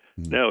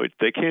 Now,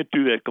 they can't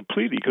do that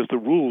completely because the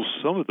rules,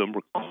 some of them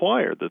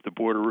require that the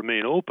border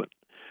remain open.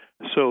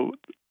 So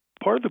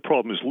part of the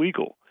problem is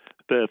legal,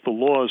 that the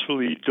laws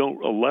really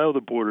don't allow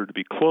the border to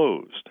be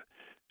closed.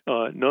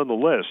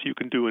 Nonetheless, you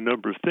can do a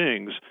number of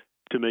things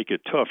to make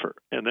it tougher,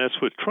 and that's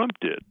what Trump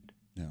did.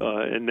 Yeah.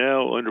 And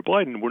now under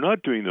Biden, we're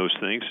not doing those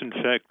things. In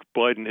fact,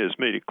 Biden has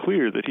made it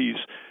clear that he's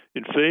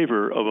in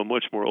favor of a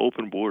much more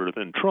open border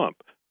than Trump.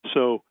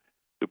 So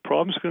the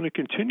problem's going to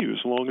continue as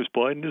long as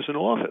Biden is in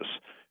office,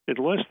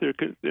 unless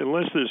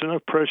there's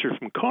enough pressure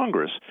from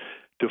Congress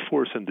to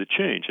force him to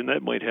change, and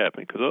that might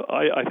happen because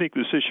I think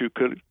this issue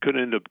could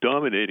end up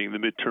dominating the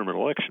midterm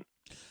election.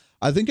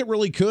 I think it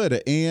really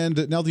could.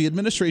 And now the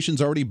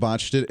administration's already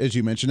botched it, as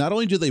you mentioned. Not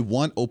only do they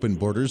want open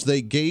borders,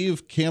 they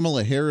gave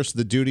Kamala Harris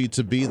the duty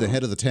to be the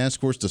head of the task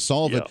force to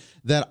solve it.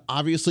 That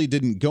obviously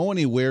didn't go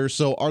anywhere.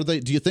 So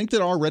do you think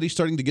they're already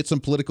starting to get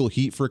some political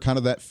heat for kind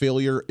of that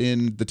failure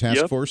in the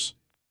task force?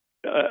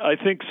 I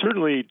think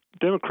certainly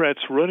Democrats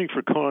running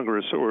for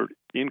Congress or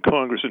in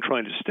Congress and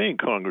trying to stay in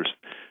Congress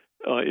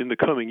in the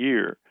coming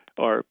year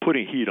are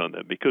putting heat on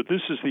them because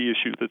this is the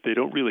issue that they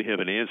don't really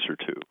have an answer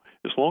to.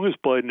 As long as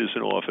Biden is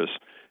in office,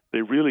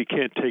 they really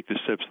can't take the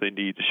steps they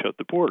need to shut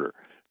the border.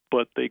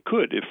 But they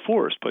could, if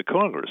forced by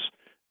Congress,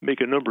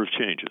 make a number of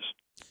changes.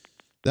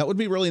 That would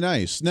be really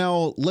nice.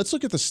 Now, let's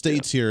look at the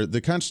states here,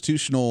 the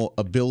constitutional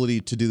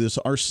ability to do this.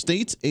 Are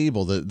states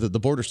able, the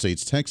border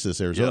states, Texas,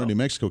 Arizona, New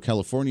Mexico,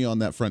 California on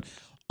that front,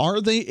 are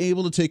they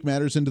able to take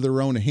matters into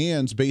their own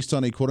hands based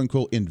on a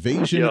quote-unquote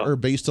invasion or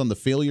based on the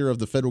failure of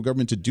the federal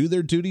government to do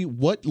their duty?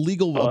 What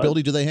legal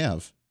ability do they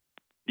have?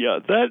 Yeah,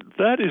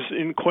 that is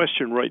in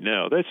question right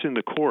now. That's in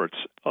the courts.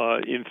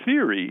 In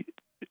theory,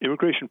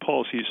 immigration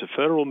policy is a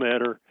federal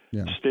matter.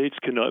 Yeah. States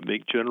cannot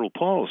make general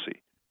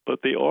policy, but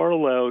they are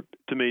allowed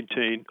to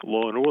maintain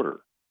law and order.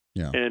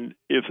 Yeah. And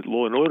if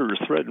law and order is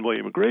threatened by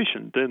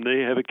immigration, then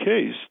they have a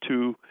case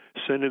to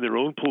send in their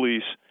own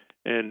police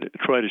and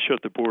try to shut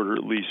the border,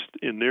 at least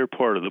in their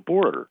part of the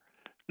border.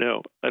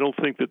 Now, I don't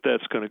think that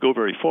that's going to go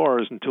very far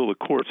until the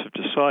courts have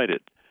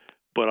decided,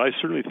 but I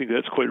certainly think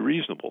that's quite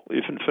reasonable.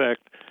 If, in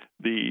fact,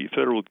 the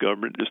federal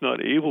government is not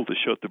able to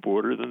shut the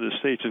border, then the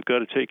states have got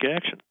to take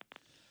action.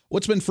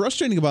 What's been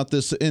frustrating about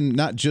this, and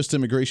not just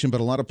immigration, but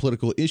a lot of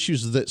political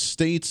issues, is that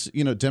states,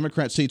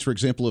 Democrat states, for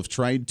example, have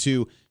tried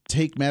to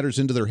take matters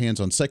into their hands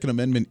on Second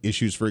Amendment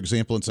issues, for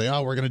example, and say,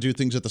 we're going to do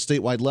things at the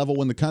statewide level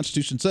when the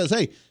Constitution says,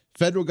 hey,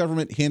 federal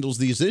government handles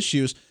these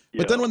issues.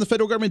 But then when the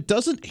federal government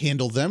doesn't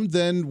handle them,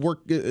 then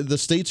the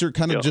states are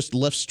kind of just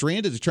left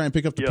stranded to try and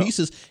pick up the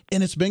pieces.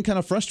 And it's been kind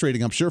of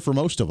frustrating, I'm sure, for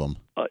most of them.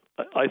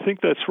 I think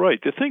that's right.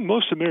 The thing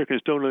most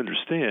Americans don't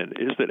understand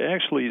is that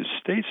actually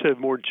states have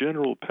more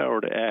general power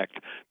to act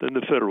than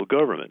the federal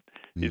government.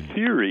 In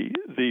theory,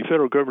 the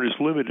federal government is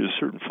limited to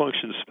certain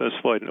functions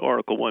specified in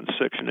Article 1,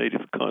 Section 8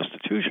 of the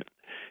Constitution.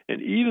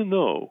 And even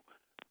though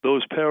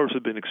those powers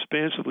have been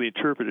expansively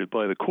interpreted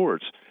by the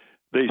courts,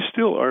 they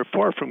still are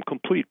far from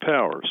complete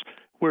powers,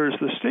 whereas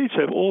the states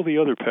have all the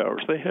other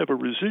powers. They have a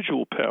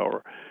residual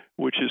power,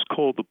 which is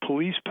called the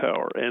police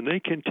power, and they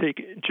can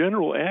take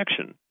general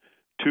action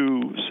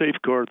to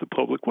safeguard the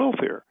public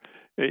welfare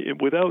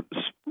without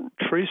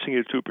tracing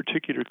it to a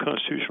particular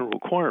constitutional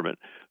requirement.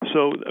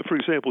 So, for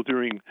example,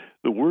 during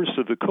the worst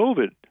of the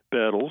COVID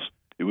battles,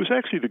 it was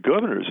actually the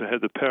governors who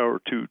had the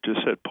power to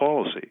set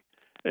policy.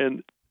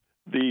 And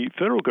the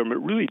federal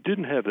government really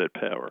didn't have that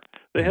power.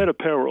 They had a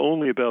power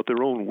only about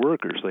their own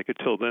workers. They could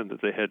tell them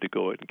that they had to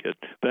go out and get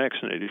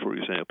vaccinated, for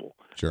example.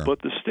 Sure.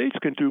 But the states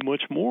can do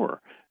much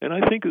more. And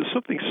I think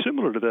something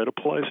similar to that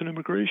applies in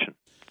immigration.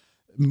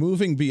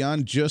 Moving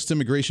beyond just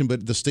immigration,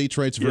 but the states'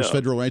 rights versus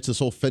federal rights, this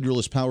whole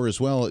federalist power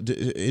as well.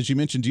 As you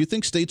mentioned, do you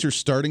think states are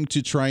starting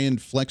to try and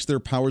flex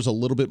their powers a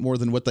little bit more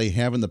than what they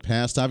have in the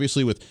past?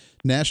 Obviously, with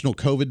national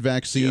COVID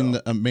vaccine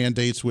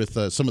mandates, with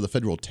some of the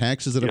federal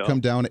taxes that have come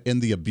down, and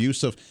the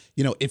abuse of,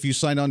 if you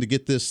sign on to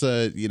get this,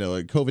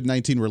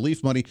 COVID-19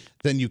 relief money,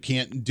 then you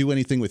can't do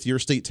anything with your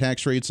state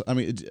tax rates. I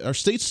mean, are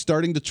states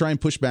starting to try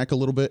and push back a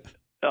little bit?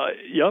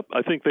 Yep,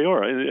 I think they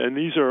are. And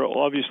these are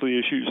obviously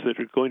issues that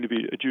are going to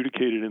be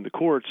adjudicated in the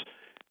courts.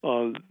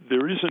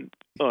 There isn't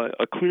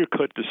a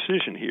clear-cut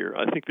decision here.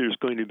 I think there's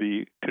going to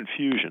be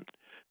confusion.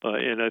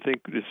 And I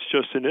think it's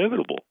just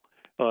inevitable.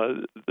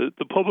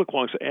 The public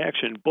wants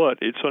action, but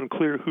it's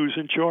unclear who's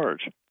in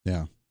charge.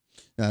 Yeah.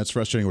 That's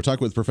frustrating. We're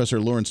talking with Professor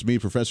Lawrence Mead,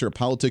 professor of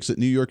politics at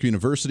New York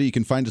University. You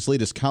can find his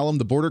latest column,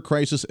 The Border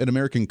Crisis and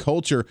American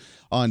Culture,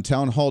 on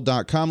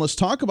townhall.com. Let's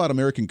talk about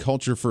American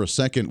culture for a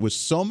second. With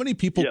so many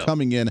people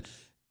coming in,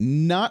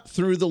 not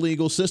through the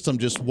legal system,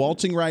 just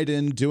waltzing right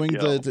in, doing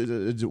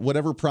the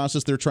whatever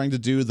process they're trying to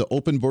do, the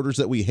open borders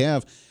that we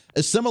have.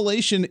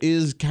 Assimilation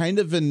is kind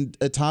of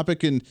a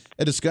topic and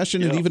a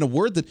discussion and even a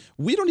word that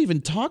we don't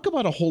even talk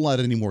about a whole lot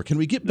anymore. Can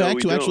we get back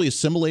to actually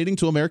assimilating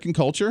to American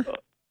culture?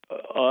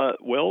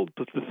 Well,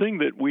 but the thing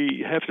that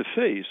we have to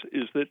face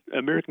is that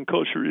American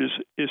culture is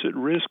at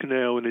risk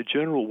now in a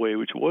general way,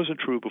 which wasn't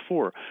true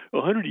before.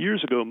 100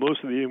 years ago,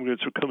 most of the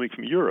immigrants were coming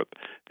from Europe,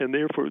 and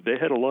therefore they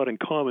had a lot in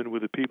common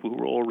with the people who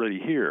were already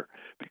here,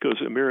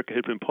 because America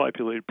had been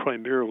populated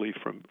primarily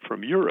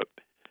from Europe.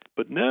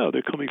 But now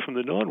they're coming from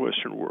the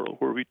non-Western world,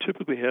 where we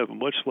typically have a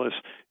much less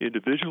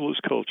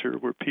individualist culture,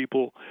 where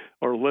people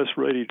are less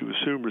ready to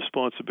assume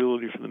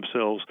responsibility for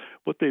themselves.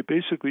 What they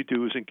basically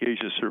do is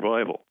engage in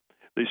survival.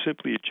 They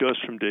simply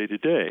adjust from day to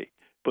day,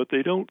 but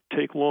they don't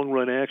take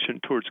long-run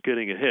action towards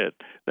getting ahead.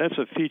 That's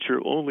a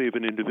feature only of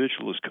an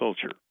individualist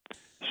culture.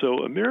 So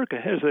America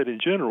has that in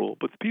general,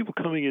 but the people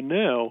coming in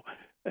now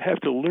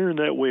have to learn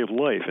that way of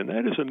life, and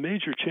that is a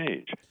major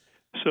change.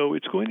 So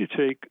it's going to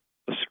take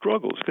a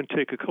struggle. It's going to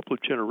take a couple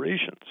of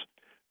generations.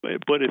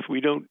 But if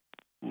we don't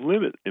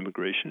limit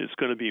immigration, it's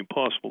going to be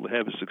impossible to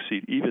have it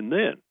succeed even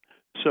then.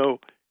 So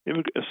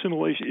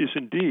assimilation is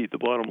indeed the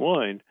bottom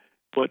line.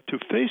 But to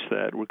face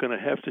that, we're going to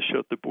have to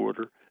shut the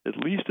border at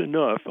least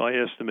enough. I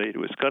estimate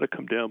it's got to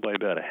come down by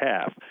about a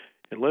half.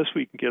 Unless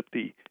we can get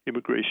the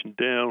immigration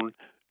down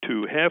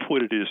to half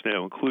what it is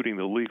now, including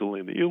the legal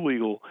and the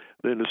illegal,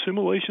 then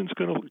assimilation is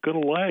going to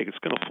lag. It's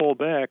going to fall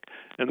back,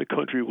 and the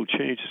country will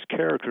change its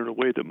character in a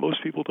way that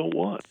most people don't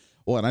want.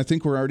 Well, and I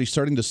think we're already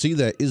starting to see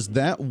that. Is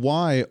that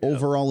why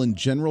overall in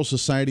general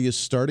society is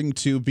starting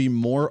to be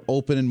more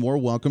open and more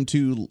welcome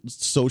to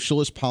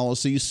socialist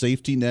policies,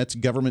 safety nets,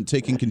 government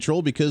taking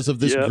control because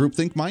of this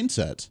groupthink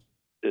mindset?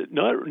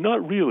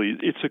 Not really.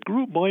 It's a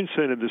group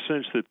mindset in the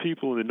sense that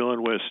people in the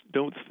non-West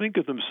don't think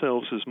of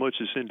themselves as much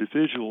as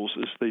individuals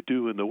as they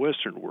do in the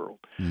Western world.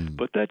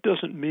 But that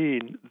doesn't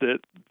mean that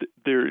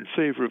they're in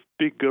favor of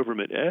big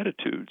government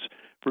attitudes.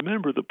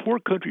 Remember, the poor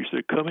countries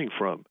they're coming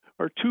from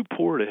are too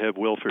poor to have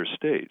welfare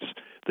states.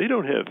 They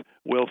don't have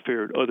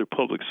welfare and other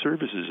public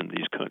services in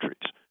these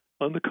countries.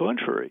 On the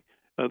contrary,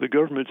 the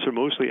governments are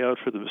mostly out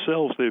for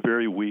themselves. They're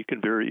very weak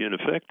and very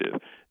ineffective,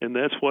 and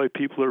that's why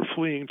people are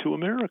fleeing to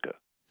America.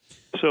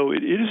 So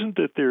it isn't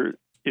that they're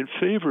in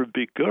favor of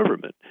big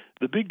government.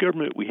 The big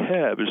government we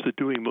have is the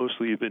doing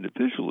mostly of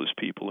individualist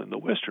people in the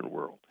Western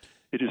world.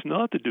 It is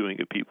not the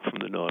doing of people from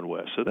the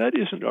non-West. So that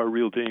isn't our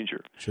real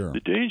danger. Sure. The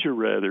danger,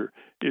 rather,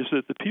 is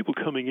that the people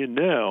coming in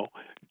now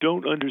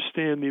don't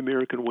understand the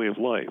American way of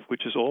life,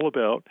 which is all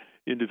about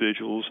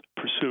individuals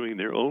pursuing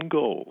their own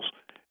goals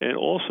and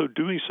also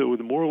doing so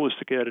with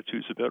moralistic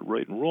attitudes about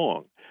right and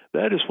wrong.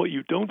 That is what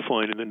you don't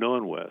find in the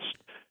non-West.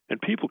 And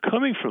people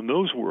coming from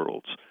those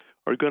worlds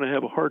are going to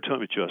have a hard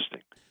time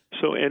adjusting.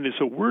 So, and it's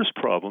a worse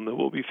problem than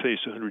what we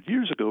faced 100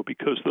 years ago,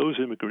 because those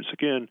immigrants,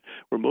 again,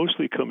 were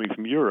mostly coming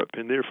from Europe,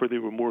 and therefore they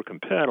were more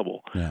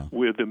compatible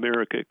with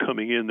America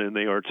coming in than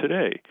they are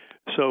today.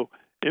 So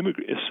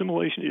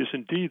assimilation is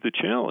indeed the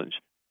challenge,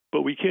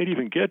 but we can't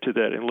even get to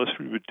that unless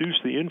we reduce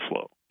the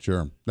inflow.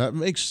 Sure. That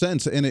makes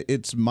sense. And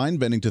it's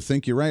mind-bending to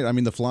think you're right. I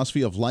mean, the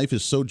philosophy of life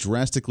is so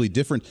drastically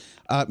different.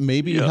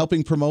 Maybe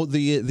helping promote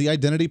the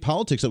identity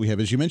politics that we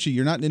have. As you mentioned,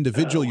 you're not an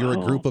individual. You're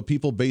a group of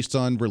people based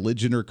on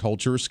religion or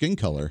culture or skin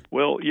color.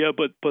 Well, yeah,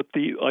 but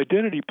the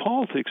identity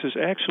politics is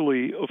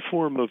actually a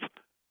form of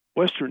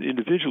Western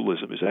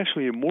individualism. It's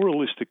actually a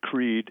moralistic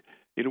creed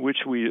in which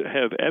we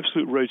have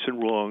absolute rights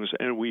and wrongs,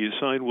 and we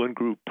assign one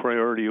group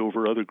priority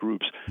over other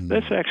groups.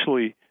 That's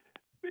actually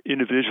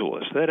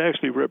individualist. That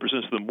actually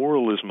represents the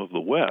moralism of the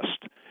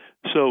West.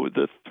 So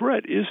the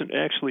threat isn't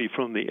actually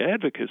from the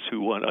advocates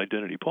who want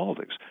identity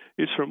politics.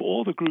 It's from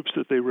all the groups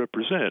that they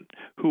represent,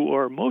 who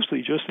are mostly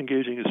just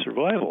engaging in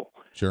survival.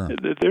 Sure.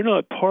 They're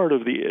not part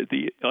of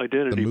the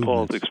identity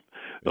politics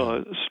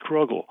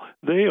struggle.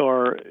 They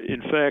are,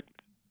 in fact,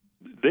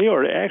 they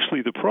are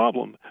actually the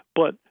problem,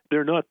 but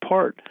they're not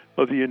part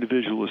of the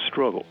individualist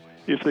struggle.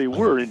 If they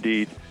were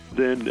indeed,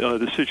 then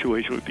the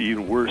situation would be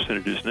even worse than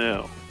it is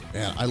now.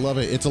 Yeah, I love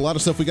it. It's a lot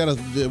of stuff we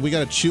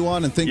gotta chew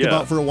on and think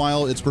about for a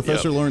while. It's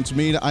Professor Lawrence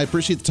Mead. I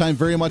appreciate the time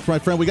very much, my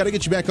friend. We got to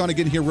get you back on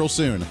again here real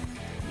soon.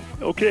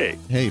 Okay.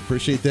 Hey,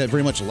 appreciate that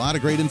very much. A lot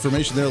of great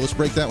information there. Let's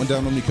break that one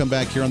down when we come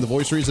back here on The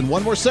Voice of Reason.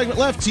 One more segment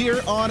left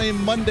here on a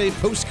Monday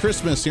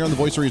post-Christmas here on The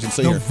Voice of Reason.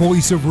 Stay here. The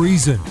Voice of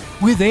Reason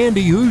with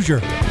Andy Hoosier.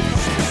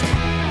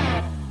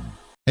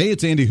 Hey,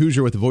 it's Andy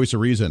Hoosier with The Voice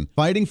of Reason.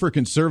 Fighting for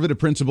conservative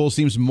principles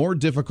seems more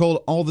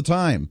difficult all the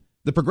time.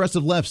 The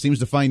progressive left seems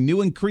to find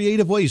new and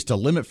creative ways to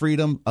limit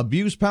freedom,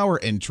 abuse power,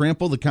 and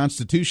trample the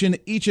Constitution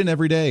each and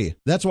every day.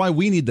 That's why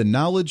we need the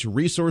knowledge,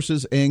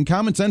 resources, and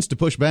common sense to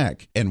push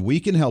back, and we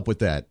can help with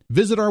that.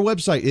 Visit our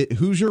website at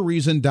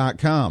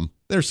HoosierReason.com.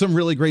 There's some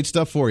really great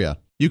stuff for you.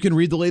 You can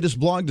read the latest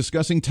blog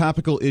discussing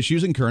topical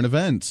issues and current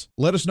events.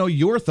 Let us know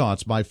your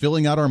thoughts by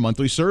filling out our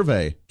monthly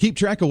survey. Keep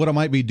track of what I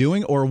might be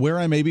doing or where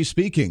I may be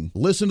speaking.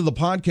 Listen to the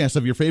podcast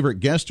of your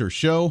favorite guest or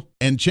show,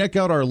 and check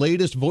out our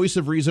latest Voice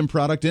of Reason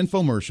product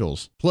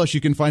infomercials. Plus,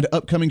 you can find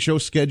upcoming show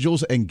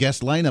schedules and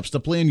guest lineups to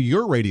plan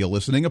your radio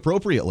listening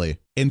appropriately.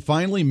 And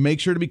finally,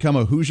 make sure to become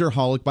a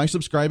Hoosier-holic by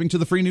subscribing to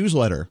the free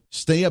newsletter.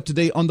 Stay up to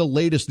date on the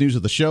latest news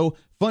of the show,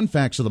 fun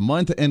facts of the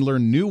month, and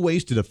learn new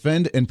ways to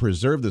defend and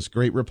preserve this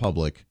great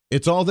republic.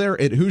 It's all there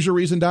at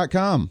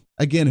HoosierReason.com.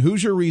 Again,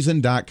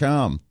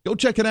 HoosierReason.com. Go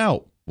check it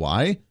out.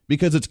 Why?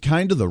 Because it's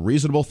kind of the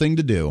reasonable thing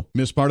to do.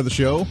 Miss part of the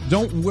show?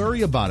 Don't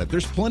worry about it.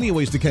 There's plenty of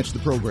ways to catch the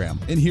program,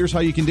 and here's how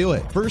you can do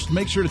it. First,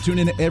 make sure to tune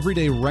in every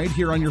day right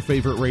here on your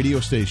favorite radio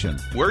station.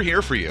 We're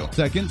here for you.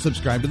 Second,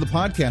 subscribe to the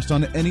podcast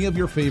on any of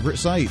your favorite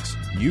sites.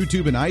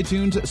 YouTube and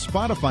iTunes,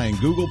 Spotify and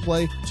Google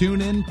Play,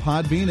 TuneIn,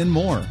 Podbean, and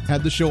more.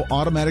 Have the show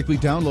automatically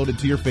downloaded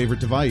to your favorite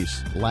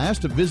device.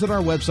 Last, visit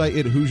our website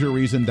at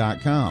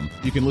HoosierReason.com.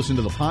 You can listen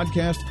to the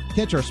podcast,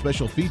 catch our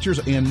special features,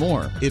 and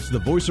more. It's the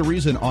Voice of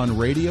Reason on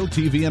radio,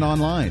 TV, and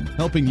online,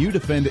 helping you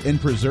defend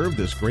and preserve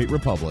this great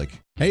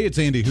republic. Hey, it's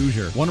Andy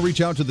Hoosier. Want to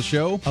reach out to the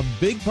show? A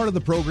big part of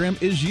the program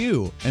is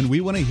you, and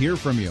we want to hear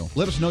from you.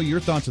 Let us know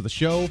your thoughts of the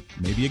show,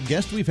 maybe a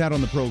guest we've had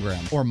on the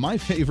program, or my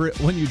favorite,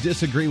 when you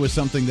disagree with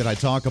something that I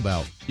talk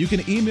about. You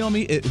can email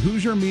me at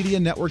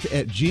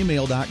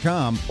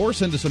HoosierMediaNetwork@gmail.com or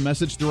send us a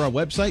message through our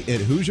website at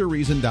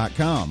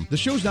HoosierReason.com. The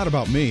show's not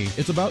about me,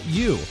 it's about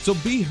you. So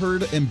be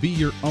heard and be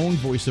your own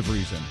voice of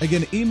reason.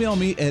 Again, email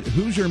me at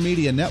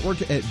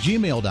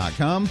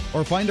HoosierMediaNetwork@gmail.com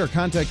or find our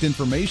contact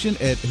information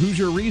at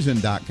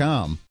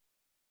HoosierReason.com.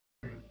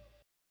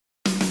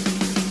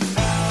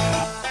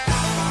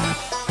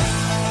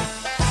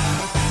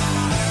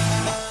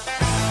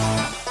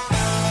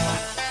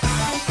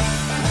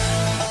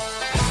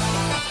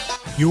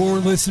 You're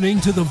listening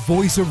to the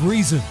Voice of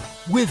Reason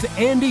with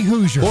Andy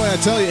Hoosier. Boy, I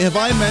tell you, have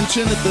I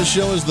mentioned that this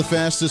show is the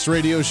fastest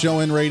radio show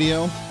in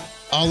radio?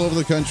 All over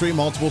the country,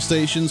 multiple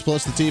stations,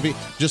 plus the TV.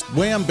 Just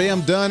wham,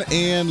 bam, done.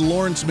 And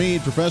Lawrence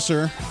Mead,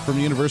 professor from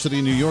the University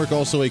of New York,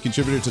 also a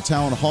contributor to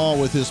Town Hall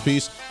with his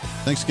piece.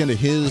 Thanks again to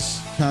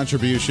his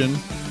contribution.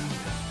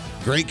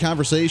 Great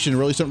conversation,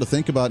 really something to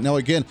think about. Now,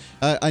 again,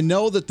 I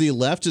know that the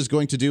left is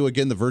going to do,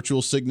 again, the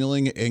virtual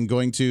signaling and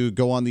going to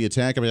go on the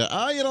attack. I mean,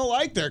 you don't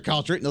like their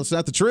culture. No, that's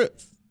not the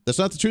truth. That's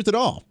not the truth at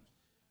all.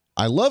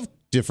 I love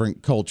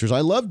different cultures.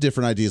 I love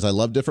different ideas. I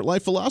love different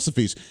life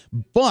philosophies.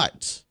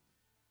 But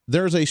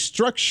there's a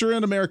structure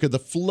in America, the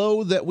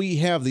flow that we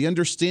have, the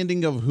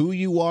understanding of who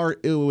you are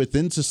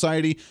within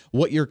society,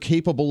 what you're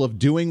capable of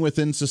doing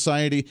within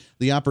society,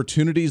 the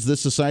opportunities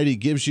this society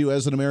gives you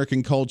as an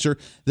American culture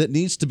that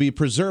needs to be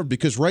preserved,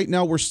 because right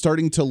now we're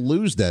starting to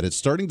lose that. It's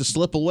starting to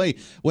slip away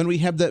when we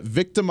have that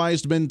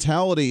victimized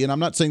mentality. And I'm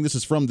not saying this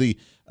is from the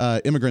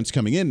immigrants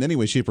coming in any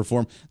way, shape, or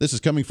form. This is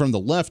coming from the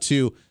left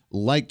who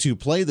like to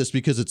play this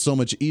because it's so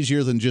much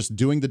easier than just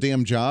doing the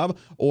damn job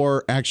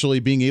or actually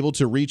being able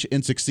to reach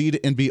and succeed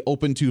and be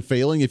open to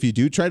failing if you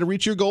do try to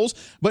reach your goals.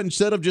 But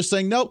instead of just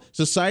saying, no,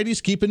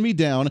 society's keeping me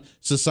down.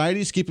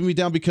 Society's keeping me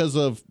down because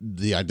of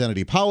the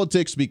identity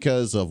politics,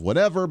 because of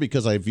whatever,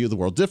 because I view the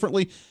world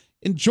differently.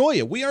 Enjoy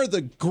it. We are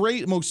the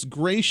great, most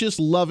gracious,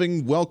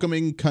 loving,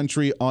 welcoming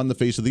country on the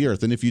face of the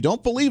earth. And if you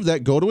don't believe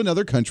that, go to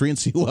another country and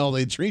see how well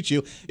they treat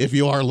you if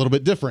you are a little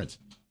bit different.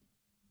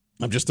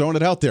 I'm just throwing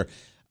it out there.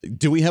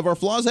 Do we have our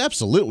flaws?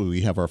 Absolutely,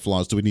 we have our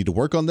flaws. Do we need to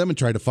work on them and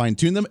try to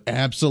fine-tune them?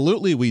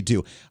 Absolutely, we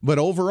do. But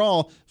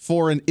overall,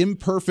 for an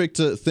imperfect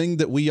thing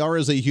that we are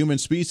as a human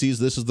species,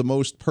 this is the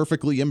most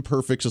perfectly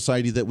imperfect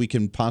society that we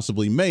can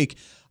possibly make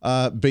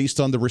based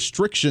on the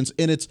restrictions.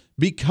 And it's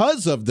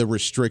because of the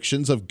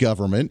restrictions of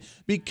government,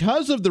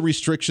 because of the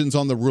restrictions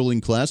on the ruling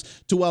class,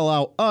 to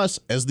allow us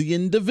as the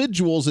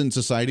individuals in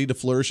society to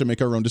flourish and make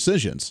our own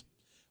decisions.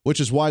 Which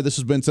is why this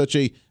has been such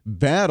a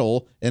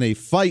battle and a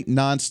fight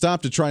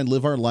nonstop to try and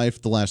live our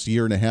life the last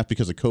year and a half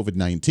because of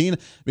COVID-19,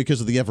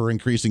 because of the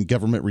ever-increasing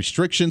government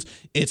restrictions.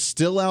 It's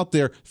still out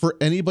there for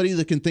anybody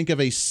that can think of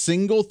a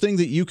single thing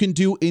that you can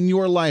do in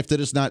your life that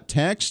is not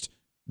taxed,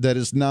 that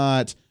is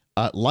not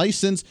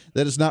licensed,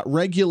 that is not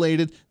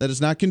regulated, that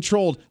is not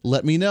controlled.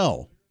 Let me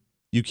know.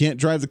 You can't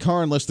drive the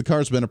car unless the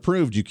car's been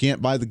approved. You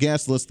can't buy the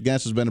gas unless the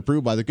gas has been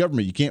approved by the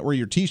government. You can't wear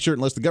your T-shirt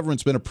unless the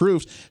government's been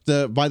approved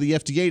by the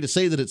FDA to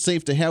say that it's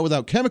safe to have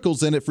without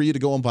chemicals in it for you to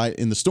go and buy it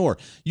in the store.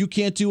 You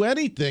can't do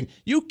anything.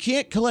 You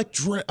can't collect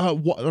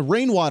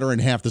rainwater in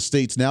half the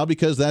states now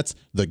because that's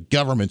the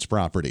government's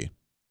property.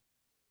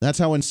 That's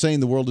how insane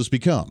the world has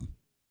become.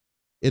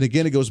 And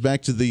again, it goes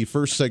back to the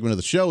first segment of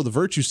the show, the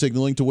virtue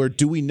signaling, to where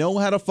do we know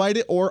how to fight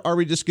it, or are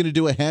we just going to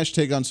do a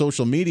hashtag on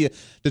social media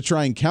to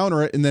try and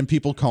counter it, and then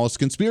people call us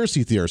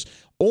conspiracy theorists?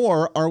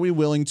 Or are we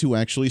willing to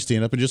actually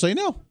stand up and just say,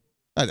 no,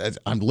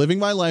 I'm living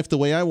my life the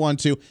way I want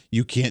to.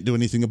 You can't do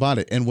anything about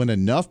it. And when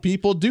enough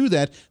people do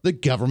that, the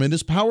government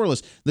is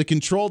powerless. The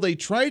control they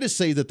try to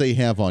say that they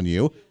have on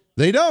you,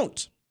 they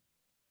don't.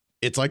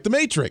 It's like the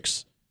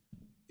Matrix.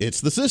 It's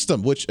the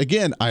system, which,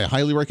 again, I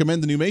highly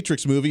recommend the new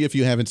Matrix movie if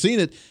you haven't seen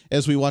it,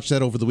 as we watched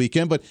that over the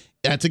weekend. But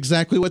that's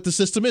exactly what the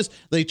system is.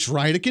 They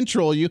try to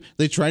control you.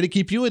 They try to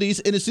keep you at ease.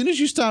 And as soon as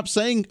you stop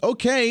saying,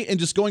 okay, and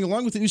just going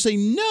along with it, you say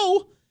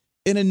no.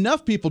 And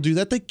enough people do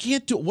that. They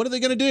can't do it. What are they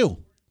going to do?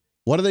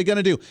 What are they going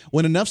to do?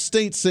 When enough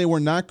states say we're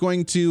not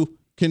going to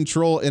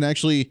control and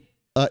actually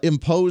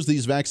impose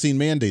these vaccine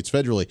mandates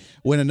federally,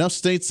 when enough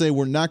states say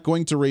we're not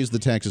going to raise the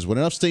taxes, when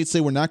enough states say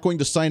we're not going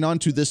to sign on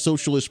to this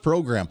socialist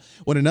program,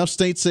 when enough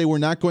states say we're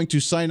not going to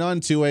sign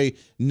on to a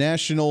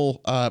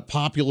national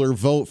popular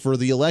vote for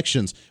the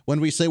elections,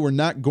 when we say we're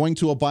not going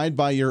to abide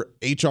by your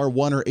H.R.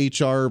 1 or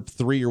H.R.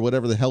 3 or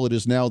whatever the hell it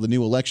is now, the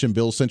new election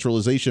bill,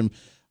 centralization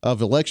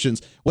of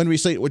elections, when we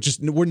say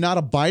we're not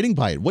abiding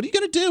by it, what are you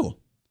going to do?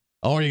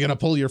 Oh, are you going to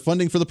pull your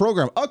funding for the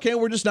program? Okay,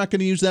 we're just not going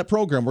to use that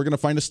program. We're going to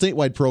find a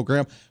statewide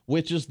program,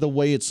 which is the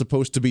way it's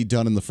supposed to be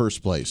done in the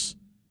first place.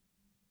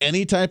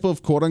 Any type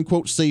of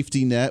quote-unquote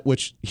safety net,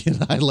 which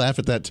I laugh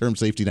at that term,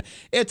 safety net.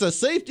 It's a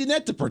safety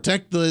net to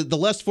protect the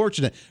less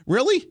fortunate.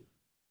 Really?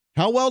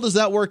 How well does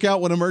that work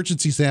out when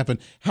emergencies happen?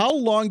 How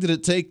long did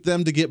it take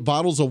them to get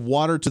bottles of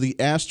water to the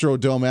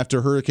Astrodome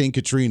after Hurricane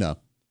Katrina?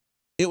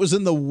 It was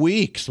in the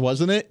weeks,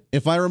 wasn't it?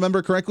 If I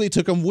remember correctly, it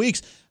took them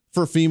weeks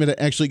for FEMA to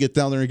actually get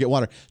down there and get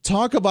water.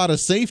 Talk about a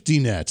safety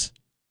net.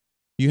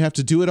 You have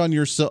to do it on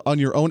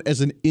your own as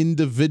an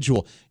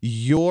individual.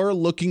 You're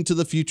looking to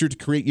the future to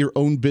create your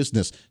own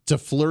business, to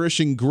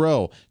flourish and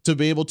grow, to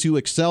be able to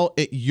excel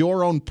at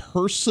your own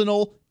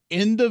personal,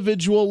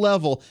 individual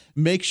level.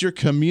 Makes your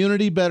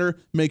community better,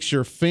 makes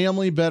your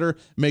family better,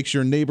 makes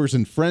your neighbors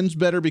and friends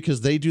better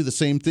because they do the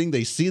same thing.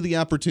 They see the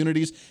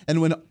opportunities. And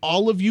when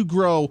all of you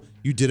grow,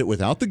 you did it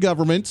without the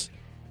government.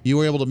 You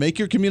were able to make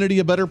your community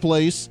a better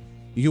place.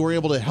 You were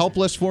able to help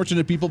less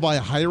fortunate people by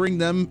hiring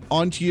them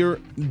onto your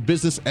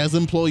business as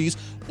employees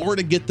or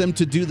to get them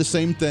to do the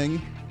same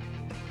thing.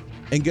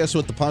 And guess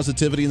what? The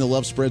positivity and the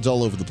love spreads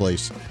all over the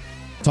place.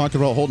 Talking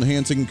about holding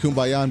hands, singing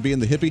Kumbaya, and being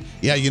the hippie.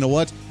 Yeah, you know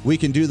what? We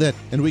can do that,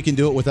 and we can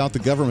do it without the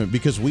government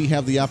because we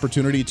have the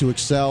opportunity to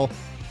excel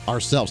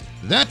ourselves.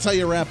 That's how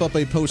you wrap up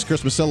a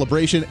post-Christmas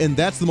celebration, and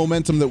that's the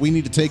momentum that we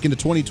need to take into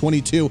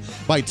 2022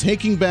 by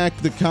taking back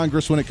the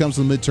Congress when it comes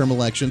to the midterm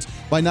elections,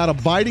 by not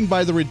abiding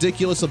by the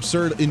ridiculous,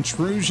 absurd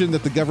intrusion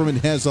that the government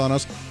has on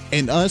us,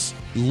 and us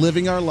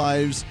living our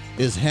lives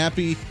as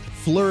happy,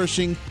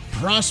 flourishing,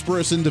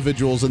 prosperous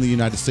individuals in the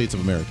United States of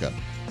America.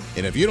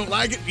 And if you don't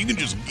like it, you can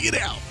just get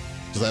out.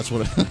 So that's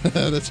what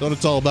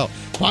it's all about.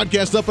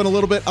 Podcast up in a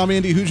little bit. I'm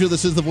Andy Hoosier.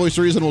 This is The Voice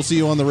of Reason. We'll see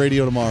you on the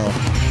radio tomorrow.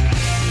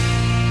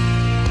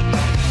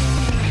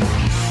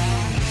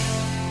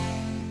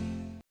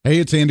 Hey,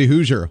 it's Andy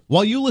Hoosier.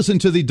 While you listen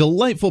to the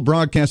delightful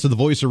broadcast of The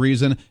Voice of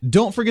Reason,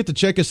 don't forget to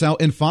check us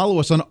out and follow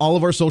us on all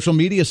of our social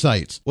media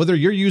sites. Whether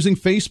you're using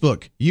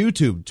Facebook,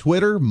 YouTube,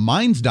 Twitter,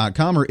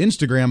 Minds.com, or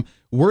Instagram,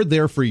 we're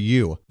there for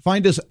you.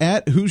 Find us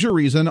at Hoosier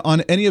Reason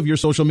on any of your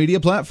social media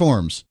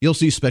platforms. You'll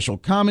see special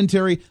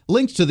commentary,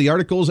 links to the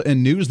articles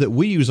and news that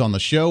we use on the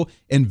show,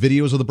 and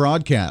videos of the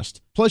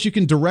broadcast. Plus, you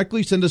can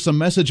directly send us a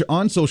message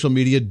on social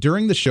media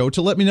during the show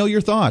to let me know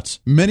your thoughts.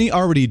 Many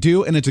already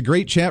do, and it's a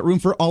great chat room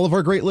for all of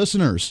our great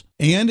listeners.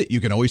 And you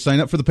can always sign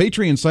up for the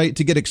Patreon site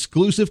to get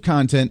exclusive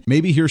content,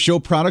 maybe hear show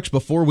products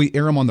before we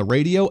air them on the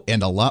radio,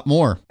 and a lot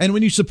more. And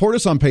when you support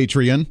us on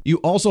Patreon, you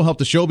also help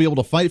the show be able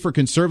to fight for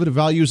conservative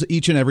values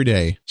each and every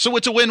day. So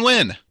it's a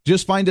win-win.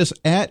 Just find us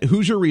at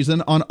Hoosier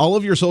Reason on all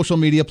of your social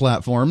media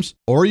platforms,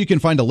 or you can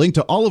find a link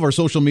to all of our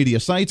social media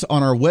sites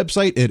on our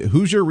website at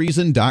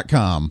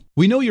HoosierReason.com.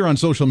 We know you're on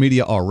social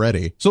media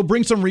already, so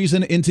bring some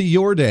reason into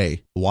your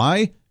day.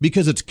 Why?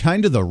 Because it's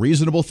kind of the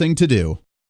reasonable thing to do.